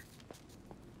back here.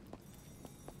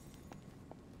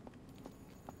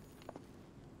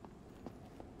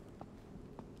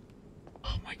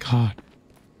 Oh my God.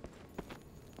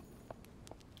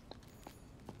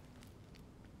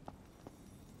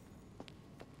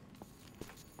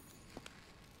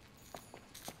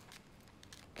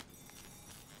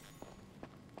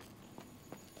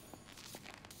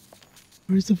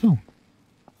 Where's the phone?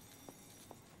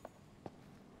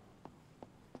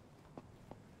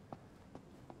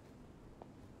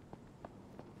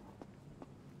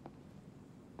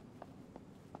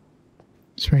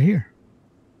 It's right here.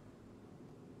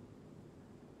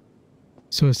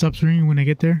 So it stops ringing when I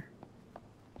get there?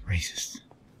 Racist.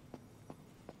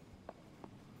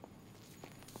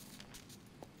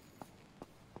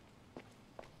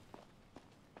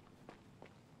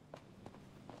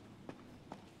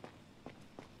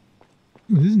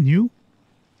 Ooh, this is new.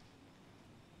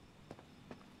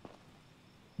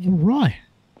 All right.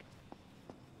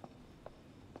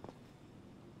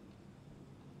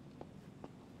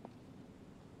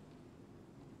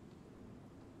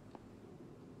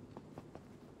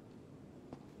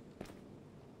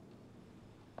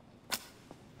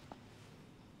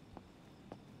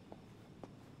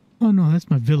 Oh no, that's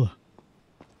my villa.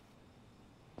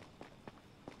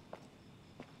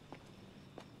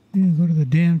 Yeah, go to the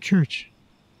damn church.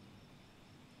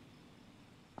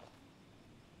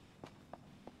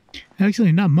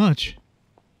 Actually, not much.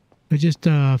 I just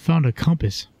found a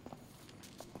compass.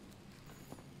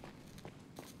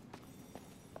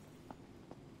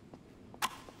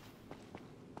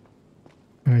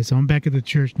 Alright, so I'm back at the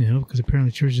church now because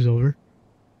apparently church is over.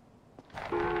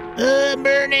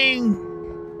 Burning!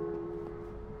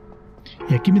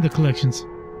 Yeah, give me the collections.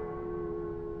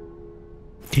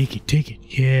 Take it, take it.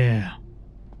 Yeah.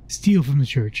 Steal from the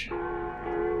church.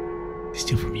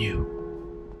 Steal from you.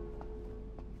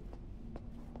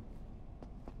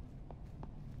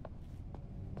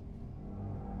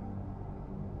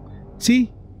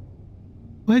 See?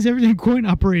 Why is everything coin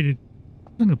operated?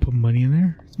 I'm not gonna put money in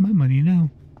there. It's my money now.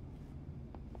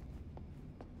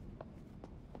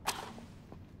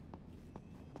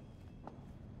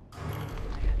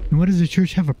 And what does the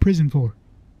church have a prison for?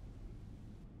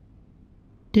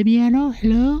 Demiano,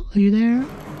 hello? Are you there?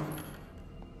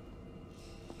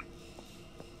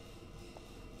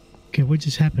 Okay, what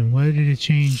just happened? Why did it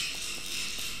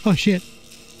change? Oh shit.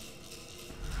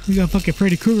 We got fucking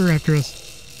Freddy Krueger after us.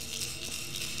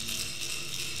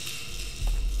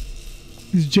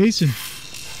 It's Jason.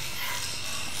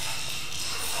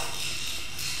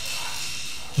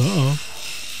 Uh-oh.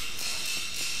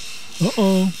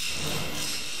 Uh-oh.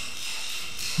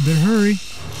 Better hurry.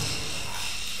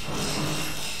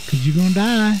 Cause you're gonna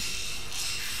die.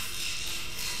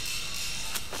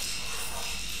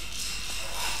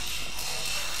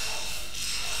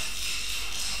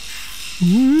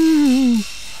 Ooh.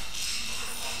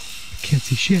 I can't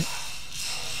see shit.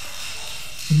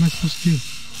 What am I supposed to do?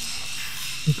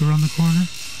 Look around the corner.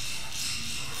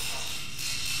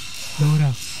 Blow it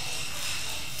out.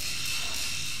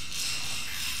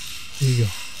 There you go.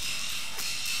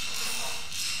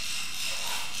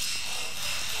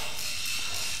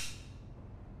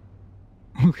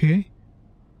 Okay.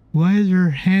 Why is her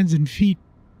hands and feet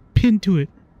pinned to it?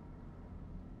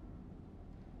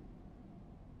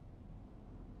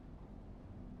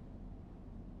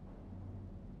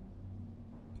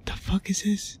 What the fuck is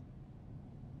this?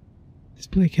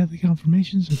 Display Catholic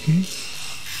confirmations, okay.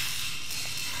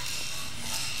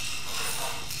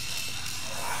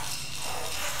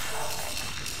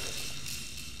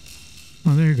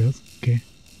 Oh, there it goes. Okay.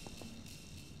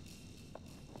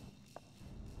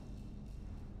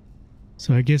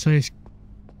 So I guess I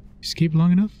escaped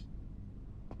long enough?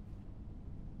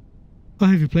 Oh,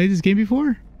 have you played this game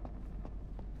before?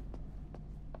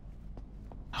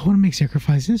 I want to make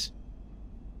sacrifices.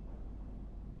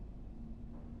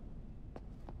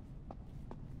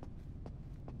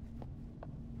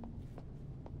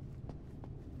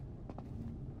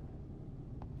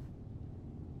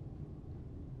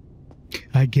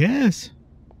 I guess.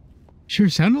 Sure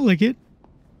sounded like it.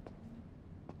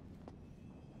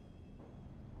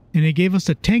 And it gave us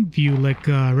a tank view like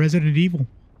Resident Evil.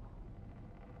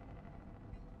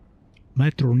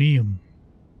 Matronium.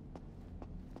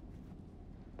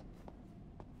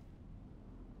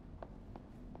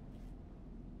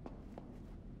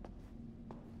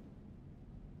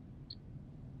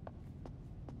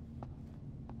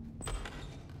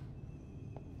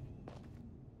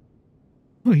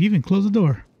 Oh, he even closed the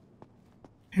door.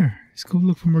 Here, let's go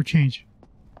look for more change.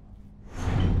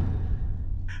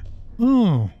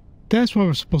 Oh, that's where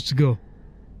we're supposed to go.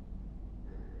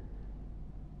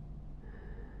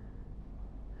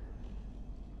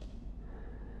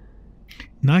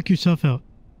 Knock yourself out.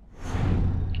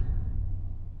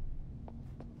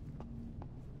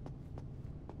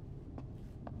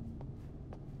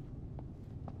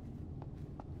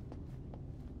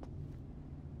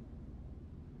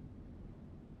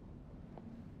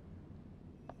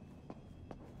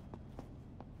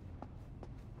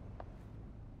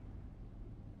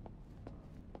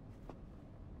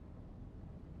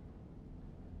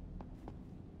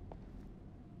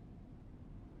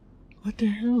 What the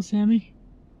hell, Sammy?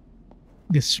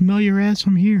 I can smell your ass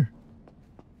from here.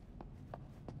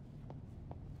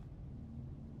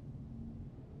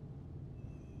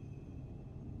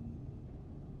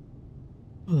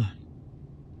 Hold on.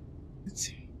 Let's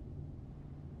see.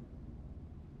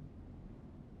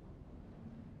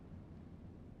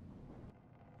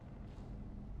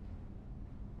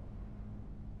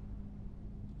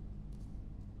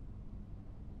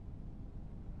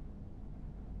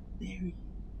 There he is.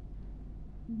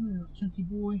 Here's my little chunky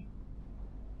boy.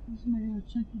 Here's my little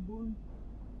chunky boy.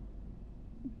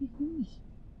 Look at this.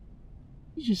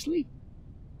 He's asleep.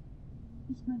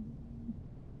 He's my...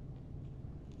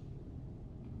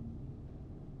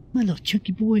 My little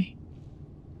chunky boy.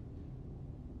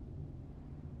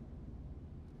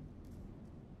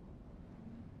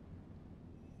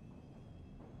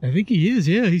 I think he is,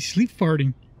 yeah. He's sleep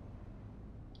farting.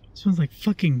 Smells like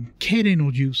fucking cat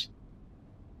anal juice.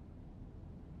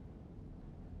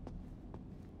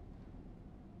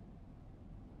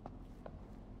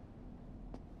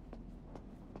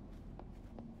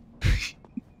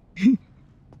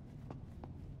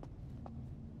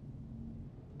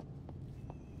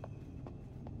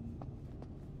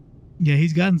 Yeah,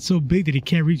 he's gotten so big that he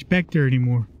can't reach back there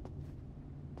anymore.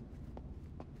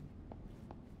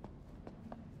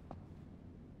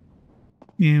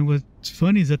 And what's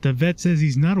funny is that the vet says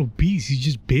he's not obese, he's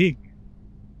just big.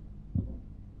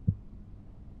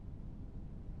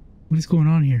 What is going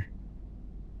on here?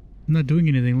 I'm not doing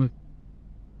anything, look.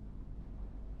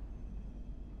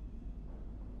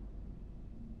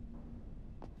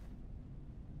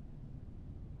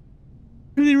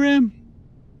 Really, Ram?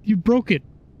 You broke it.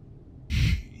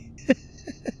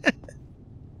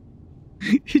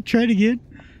 You tried again?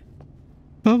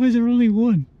 How is there only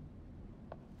one?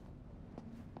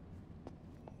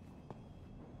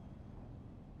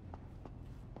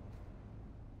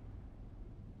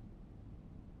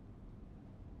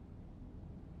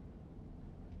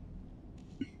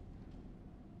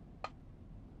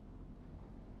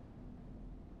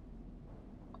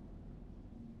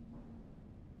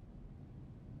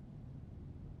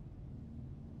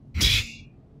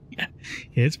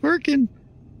 Yeah, it's working.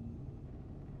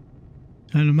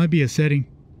 I don't know, it might be a setting.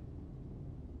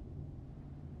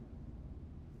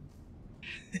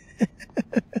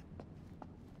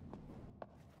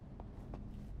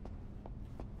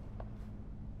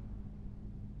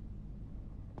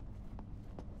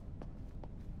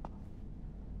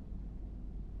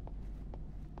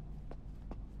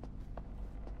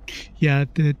 Yeah,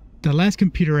 the last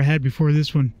computer I had before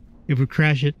this one, it would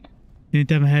crash it.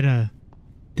 Anytime I had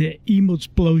the emo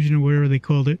explosion or whatever they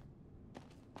called it.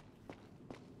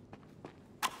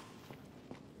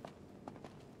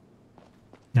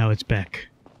 Now it's back.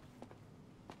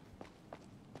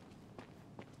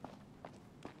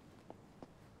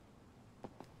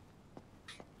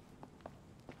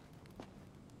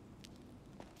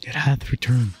 It hath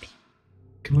returned.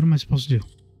 Okay, what am I supposed to do?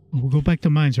 We'll go back to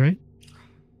mines, right?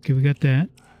 Okay, we got that.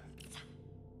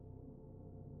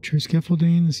 True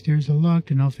scaffolding, the stairs are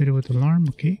locked and outfitted with alarm,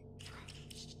 okay.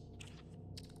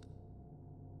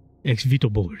 Ex Vito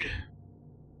board.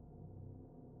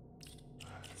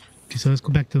 Okay, so let's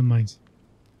go back to the mines.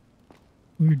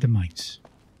 Where are the mines?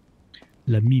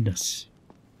 La Minas.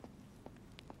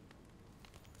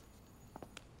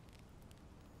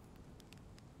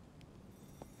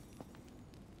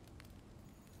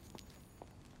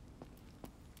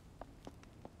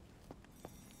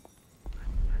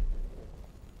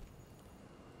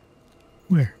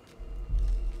 Where?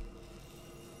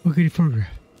 What can he photograph?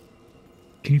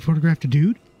 Can he photograph the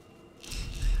dude?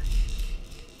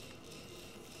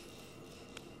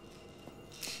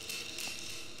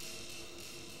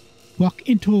 Walk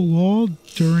into a wall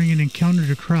during an encounter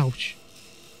to crouch.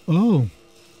 Oh.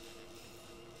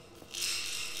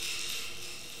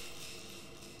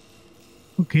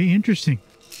 Okay, interesting.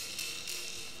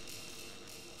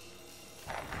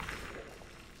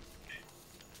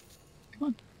 Come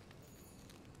on.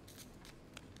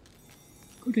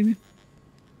 Go, Damien.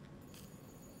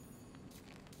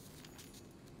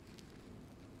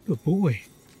 Good boy.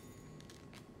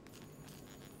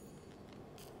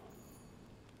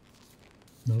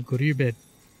 No, go to your bed.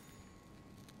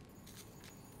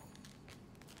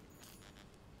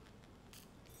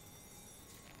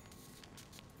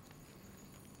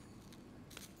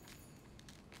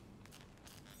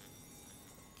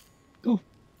 Go.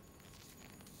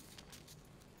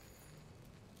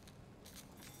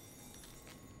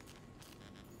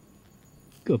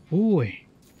 Good boy.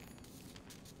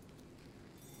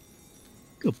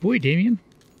 Good boy, Damien.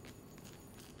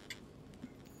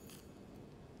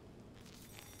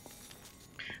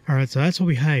 Alright, so that's what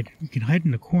we hide. We can hide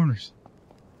in the corners.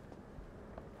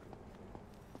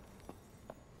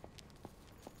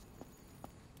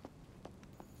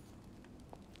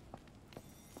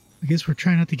 I guess we're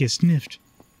trying not to get sniffed.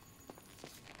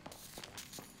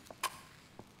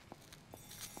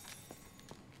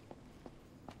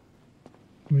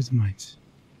 Where's the mines?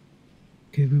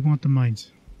 Okay, we want the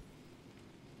mines.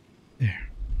 There.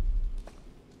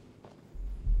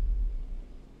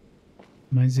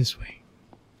 Mines this way.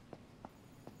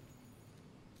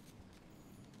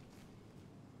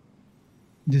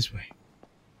 This way.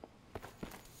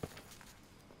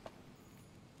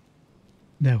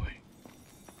 That way.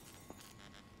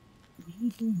 What are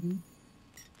you doing, dude?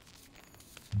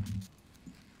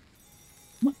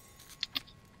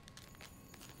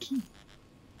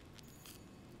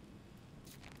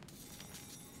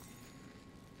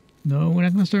 No, we're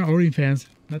not gonna start ordering fans.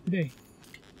 Not today.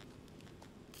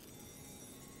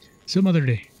 Some other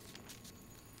day.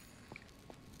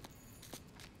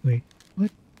 Wait,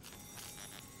 what?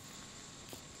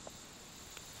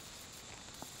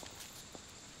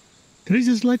 Did I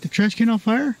just light the trash can on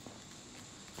fire?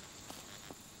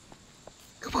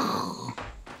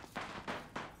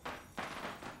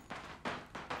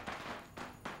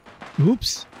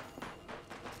 Oops.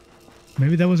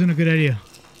 Maybe that wasn't a good idea.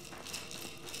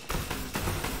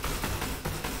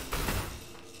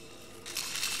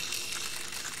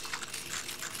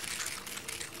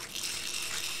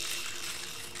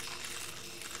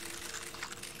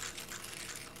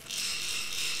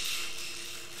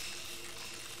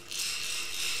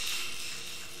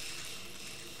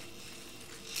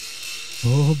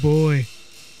 Oh boy.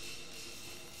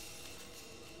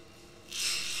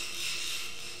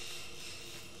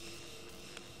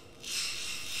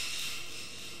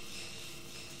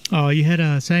 Oh, you had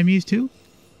a Siamese too?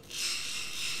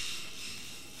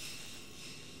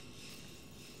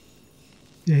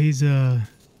 Yeah, he's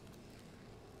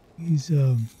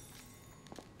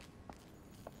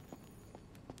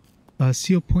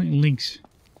Seal Point Lynx.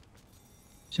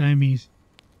 Siamese.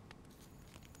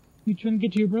 You trying to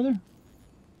get to your brother?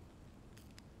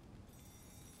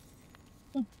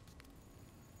 Oh.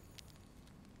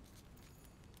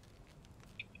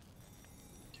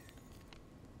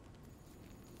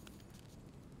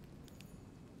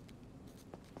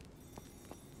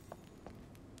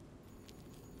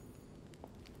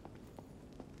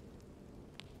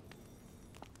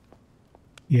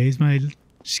 Yeah, he's my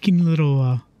skinny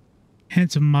little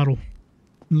handsome model.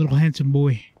 Little handsome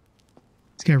boy.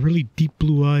 He's got really deep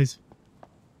blue eyes.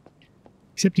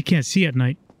 Except he can't see at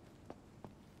night.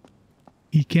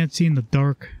 He can't see in the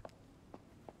dark.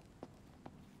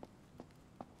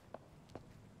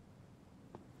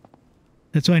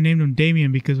 That's why I named him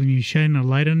Damien, because when you shine a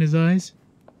light on his eyes,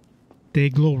 they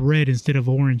glow red instead of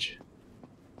orange.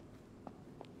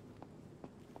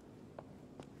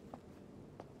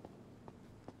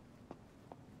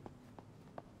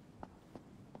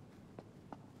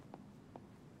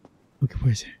 Okay,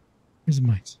 where's it? Where's the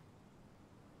mines?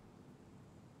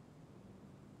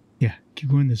 Yeah, keep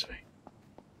going this way.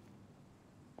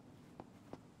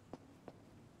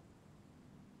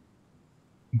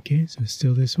 Okay, so it's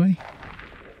still this way.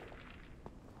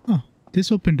 Oh,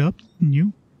 this opened up.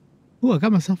 New. Oh, I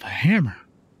got myself a hammer.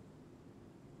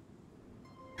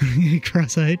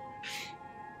 Cross-eyed.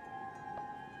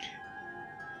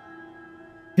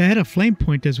 Yeah, I had a flame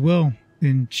point as well,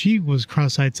 and she was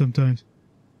cross-eyed sometimes.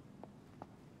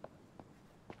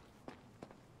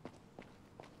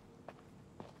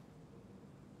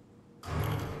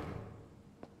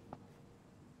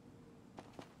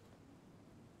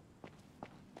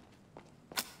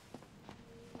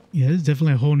 Yeah, this is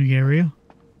definitely a whole new area.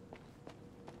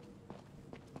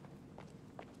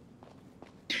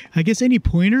 I guess any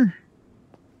pointer,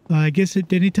 I guess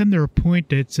anytime they're a point,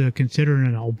 that's considered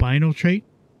an albino trait.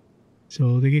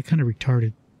 So they get kind of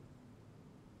retarded.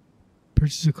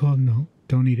 Purchase a call? No,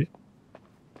 don't need it.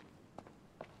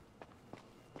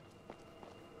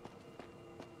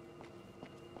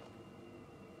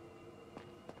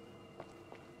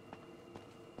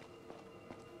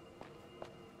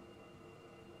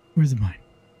 Where's the mine?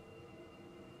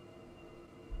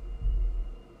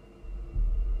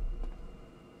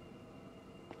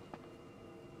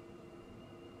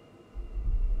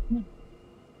 Come on.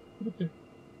 Get up there.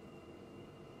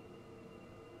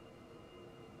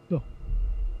 Go.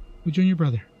 Go join your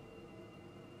brother.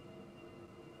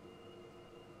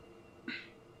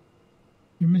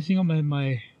 You're messing up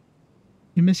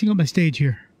You're messing up my stage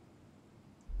here.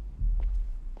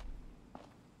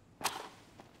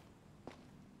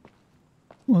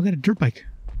 Oh, I got a dirt bike.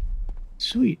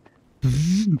 Sweet. So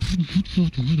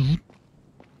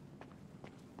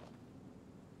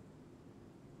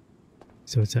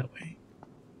it's that way.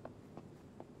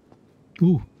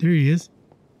 Ooh, there he is.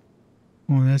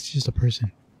 Oh, that's just a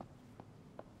person.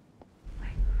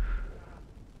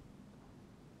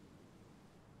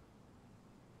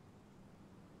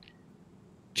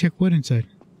 Check what inside?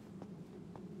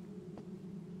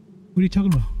 What are you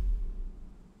talking about?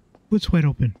 What's wide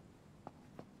open?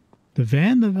 The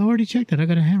van? I already checked it. I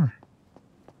got a hammer.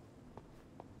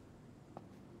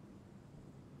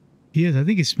 He is. I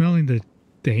think he's smelling the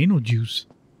anal juice.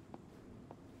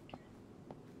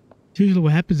 It's usually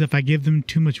what happens if I give them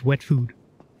too much wet food.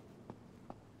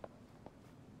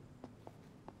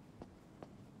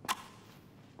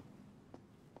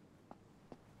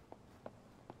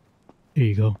 There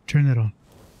you go. Turn that on.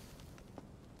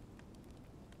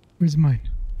 Where's mine?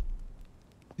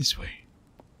 This way.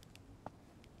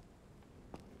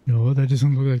 No, that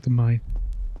doesn't look like the mine.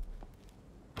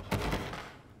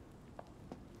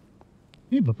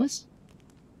 Hey, Bubba's.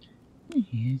 Hey,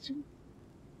 handsome.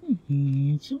 Hey,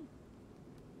 handsome.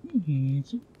 Hey,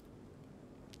 handsome.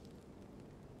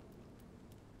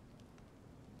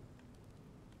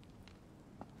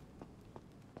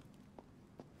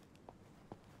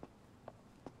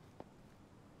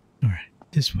 Alright,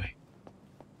 this way.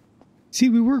 See,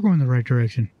 we were going the right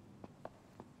direction.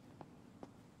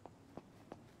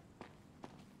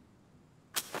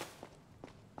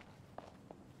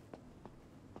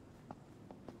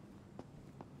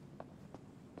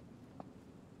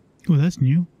 Oh, that's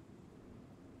new.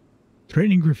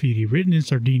 Threatening graffiti written in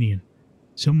Sardinian.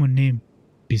 Someone named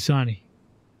Pisani.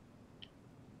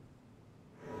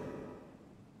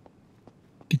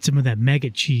 Get some of that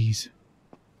maggot cheese.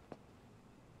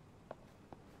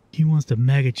 He wants the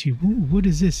maggot cheese. Ooh, what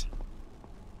is this?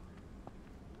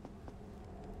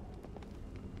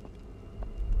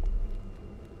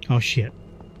 Oh shit.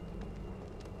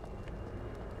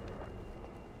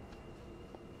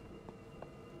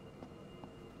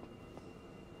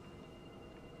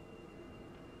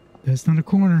 That's not a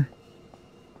corner.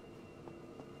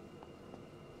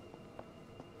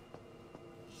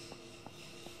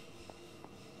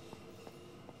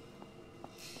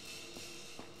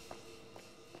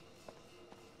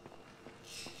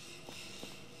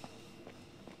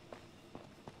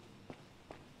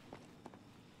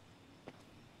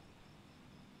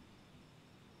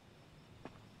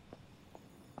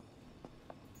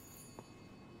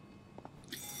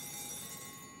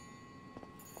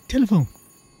 Telephone.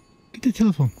 Get the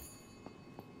telephone.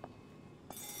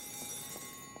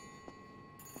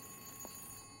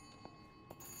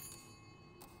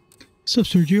 What's up,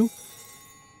 Sergio?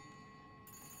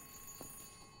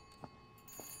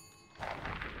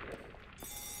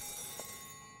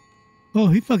 Oh,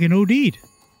 he fucking OD'd.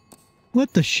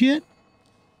 What the shit?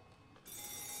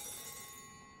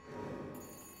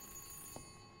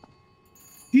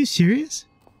 Are you serious?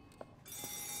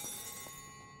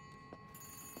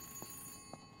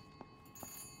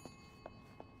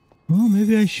 Well,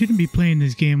 maybe I shouldn't be playing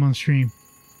this game on stream.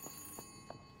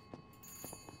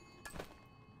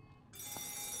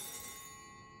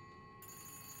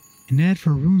 An ad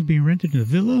for rooms being rented in the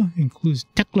villa includes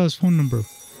Tekla's phone number.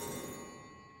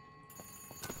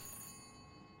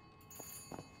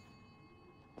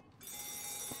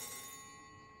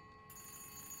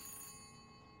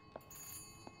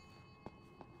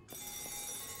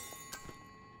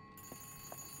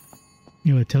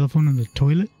 You have a telephone in the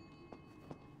toilet?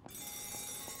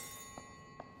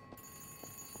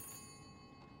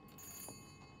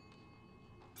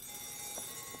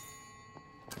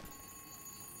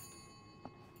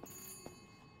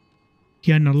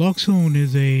 Yeah, naloxone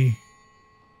is it's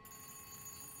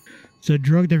a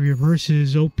drug that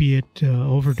reverses opiate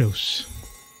overdose.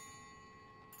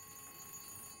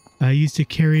 I used to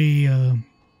carry a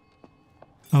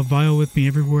vial with me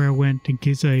everywhere I went in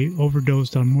case I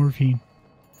overdosed on morphine.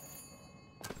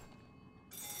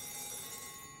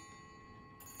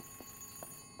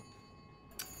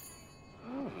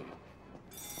 Oh,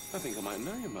 I think I might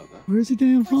know your mother. Where's the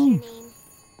damn phone? What's your name?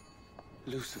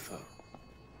 Lucifer.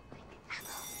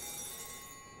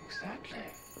 Exactly.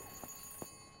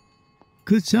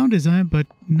 Good sound design, but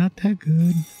not that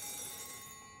good.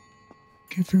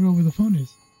 Can't figure out where the phone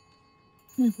is.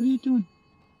 Hey, what are you doing?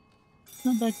 It's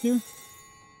not back there.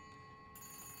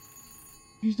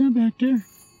 He's not back there.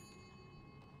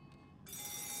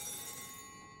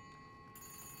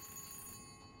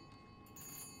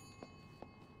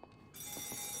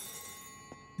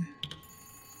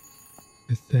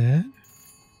 With that.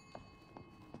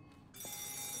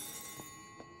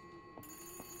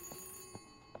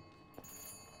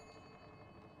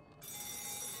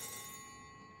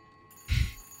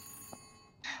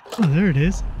 Oh, there it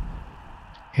is.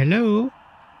 Hello?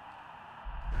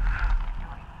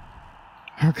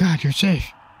 Oh God, you're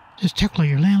safe. Just Tekla,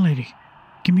 your landlady.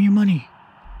 Give me your money.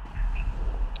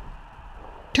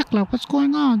 Tekla, what's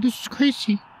going on? This is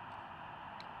crazy.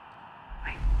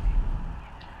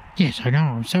 Yes, I know,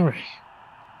 I'm sorry.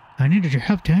 I needed your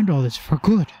help to end all this for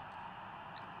good.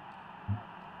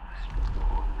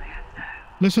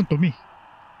 Listen to me.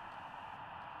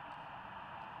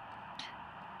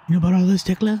 You know about all this,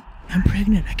 Tekla? I'm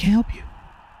pregnant. I can't help you.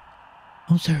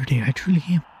 I'm sorry, dear. I truly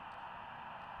am.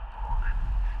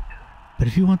 But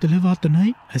if you want to live out the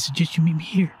night, I suggest you meet me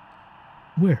here.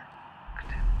 Where?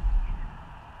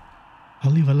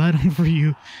 I'll leave a light on for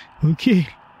you. Okay.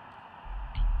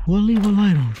 We'll leave a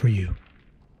light on for you.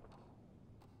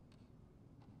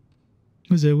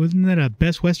 Wasn't that a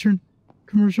Best Western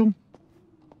commercial?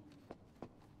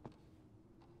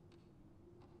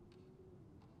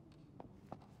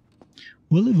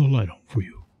 We'll leave the light on for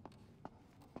you.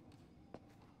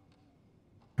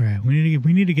 All right,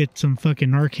 we need to get some fucking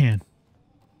Narcan.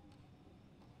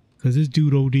 Cause this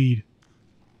dude OD'd.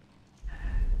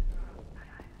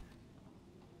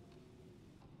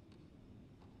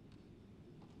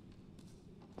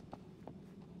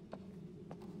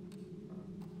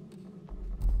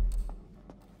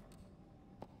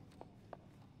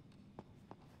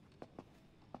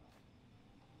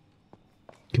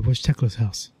 Okay, where's Tekla's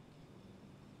house?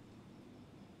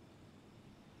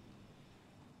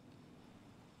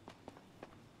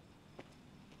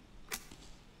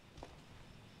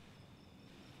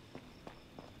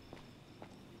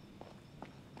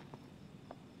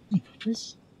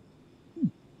 Chris?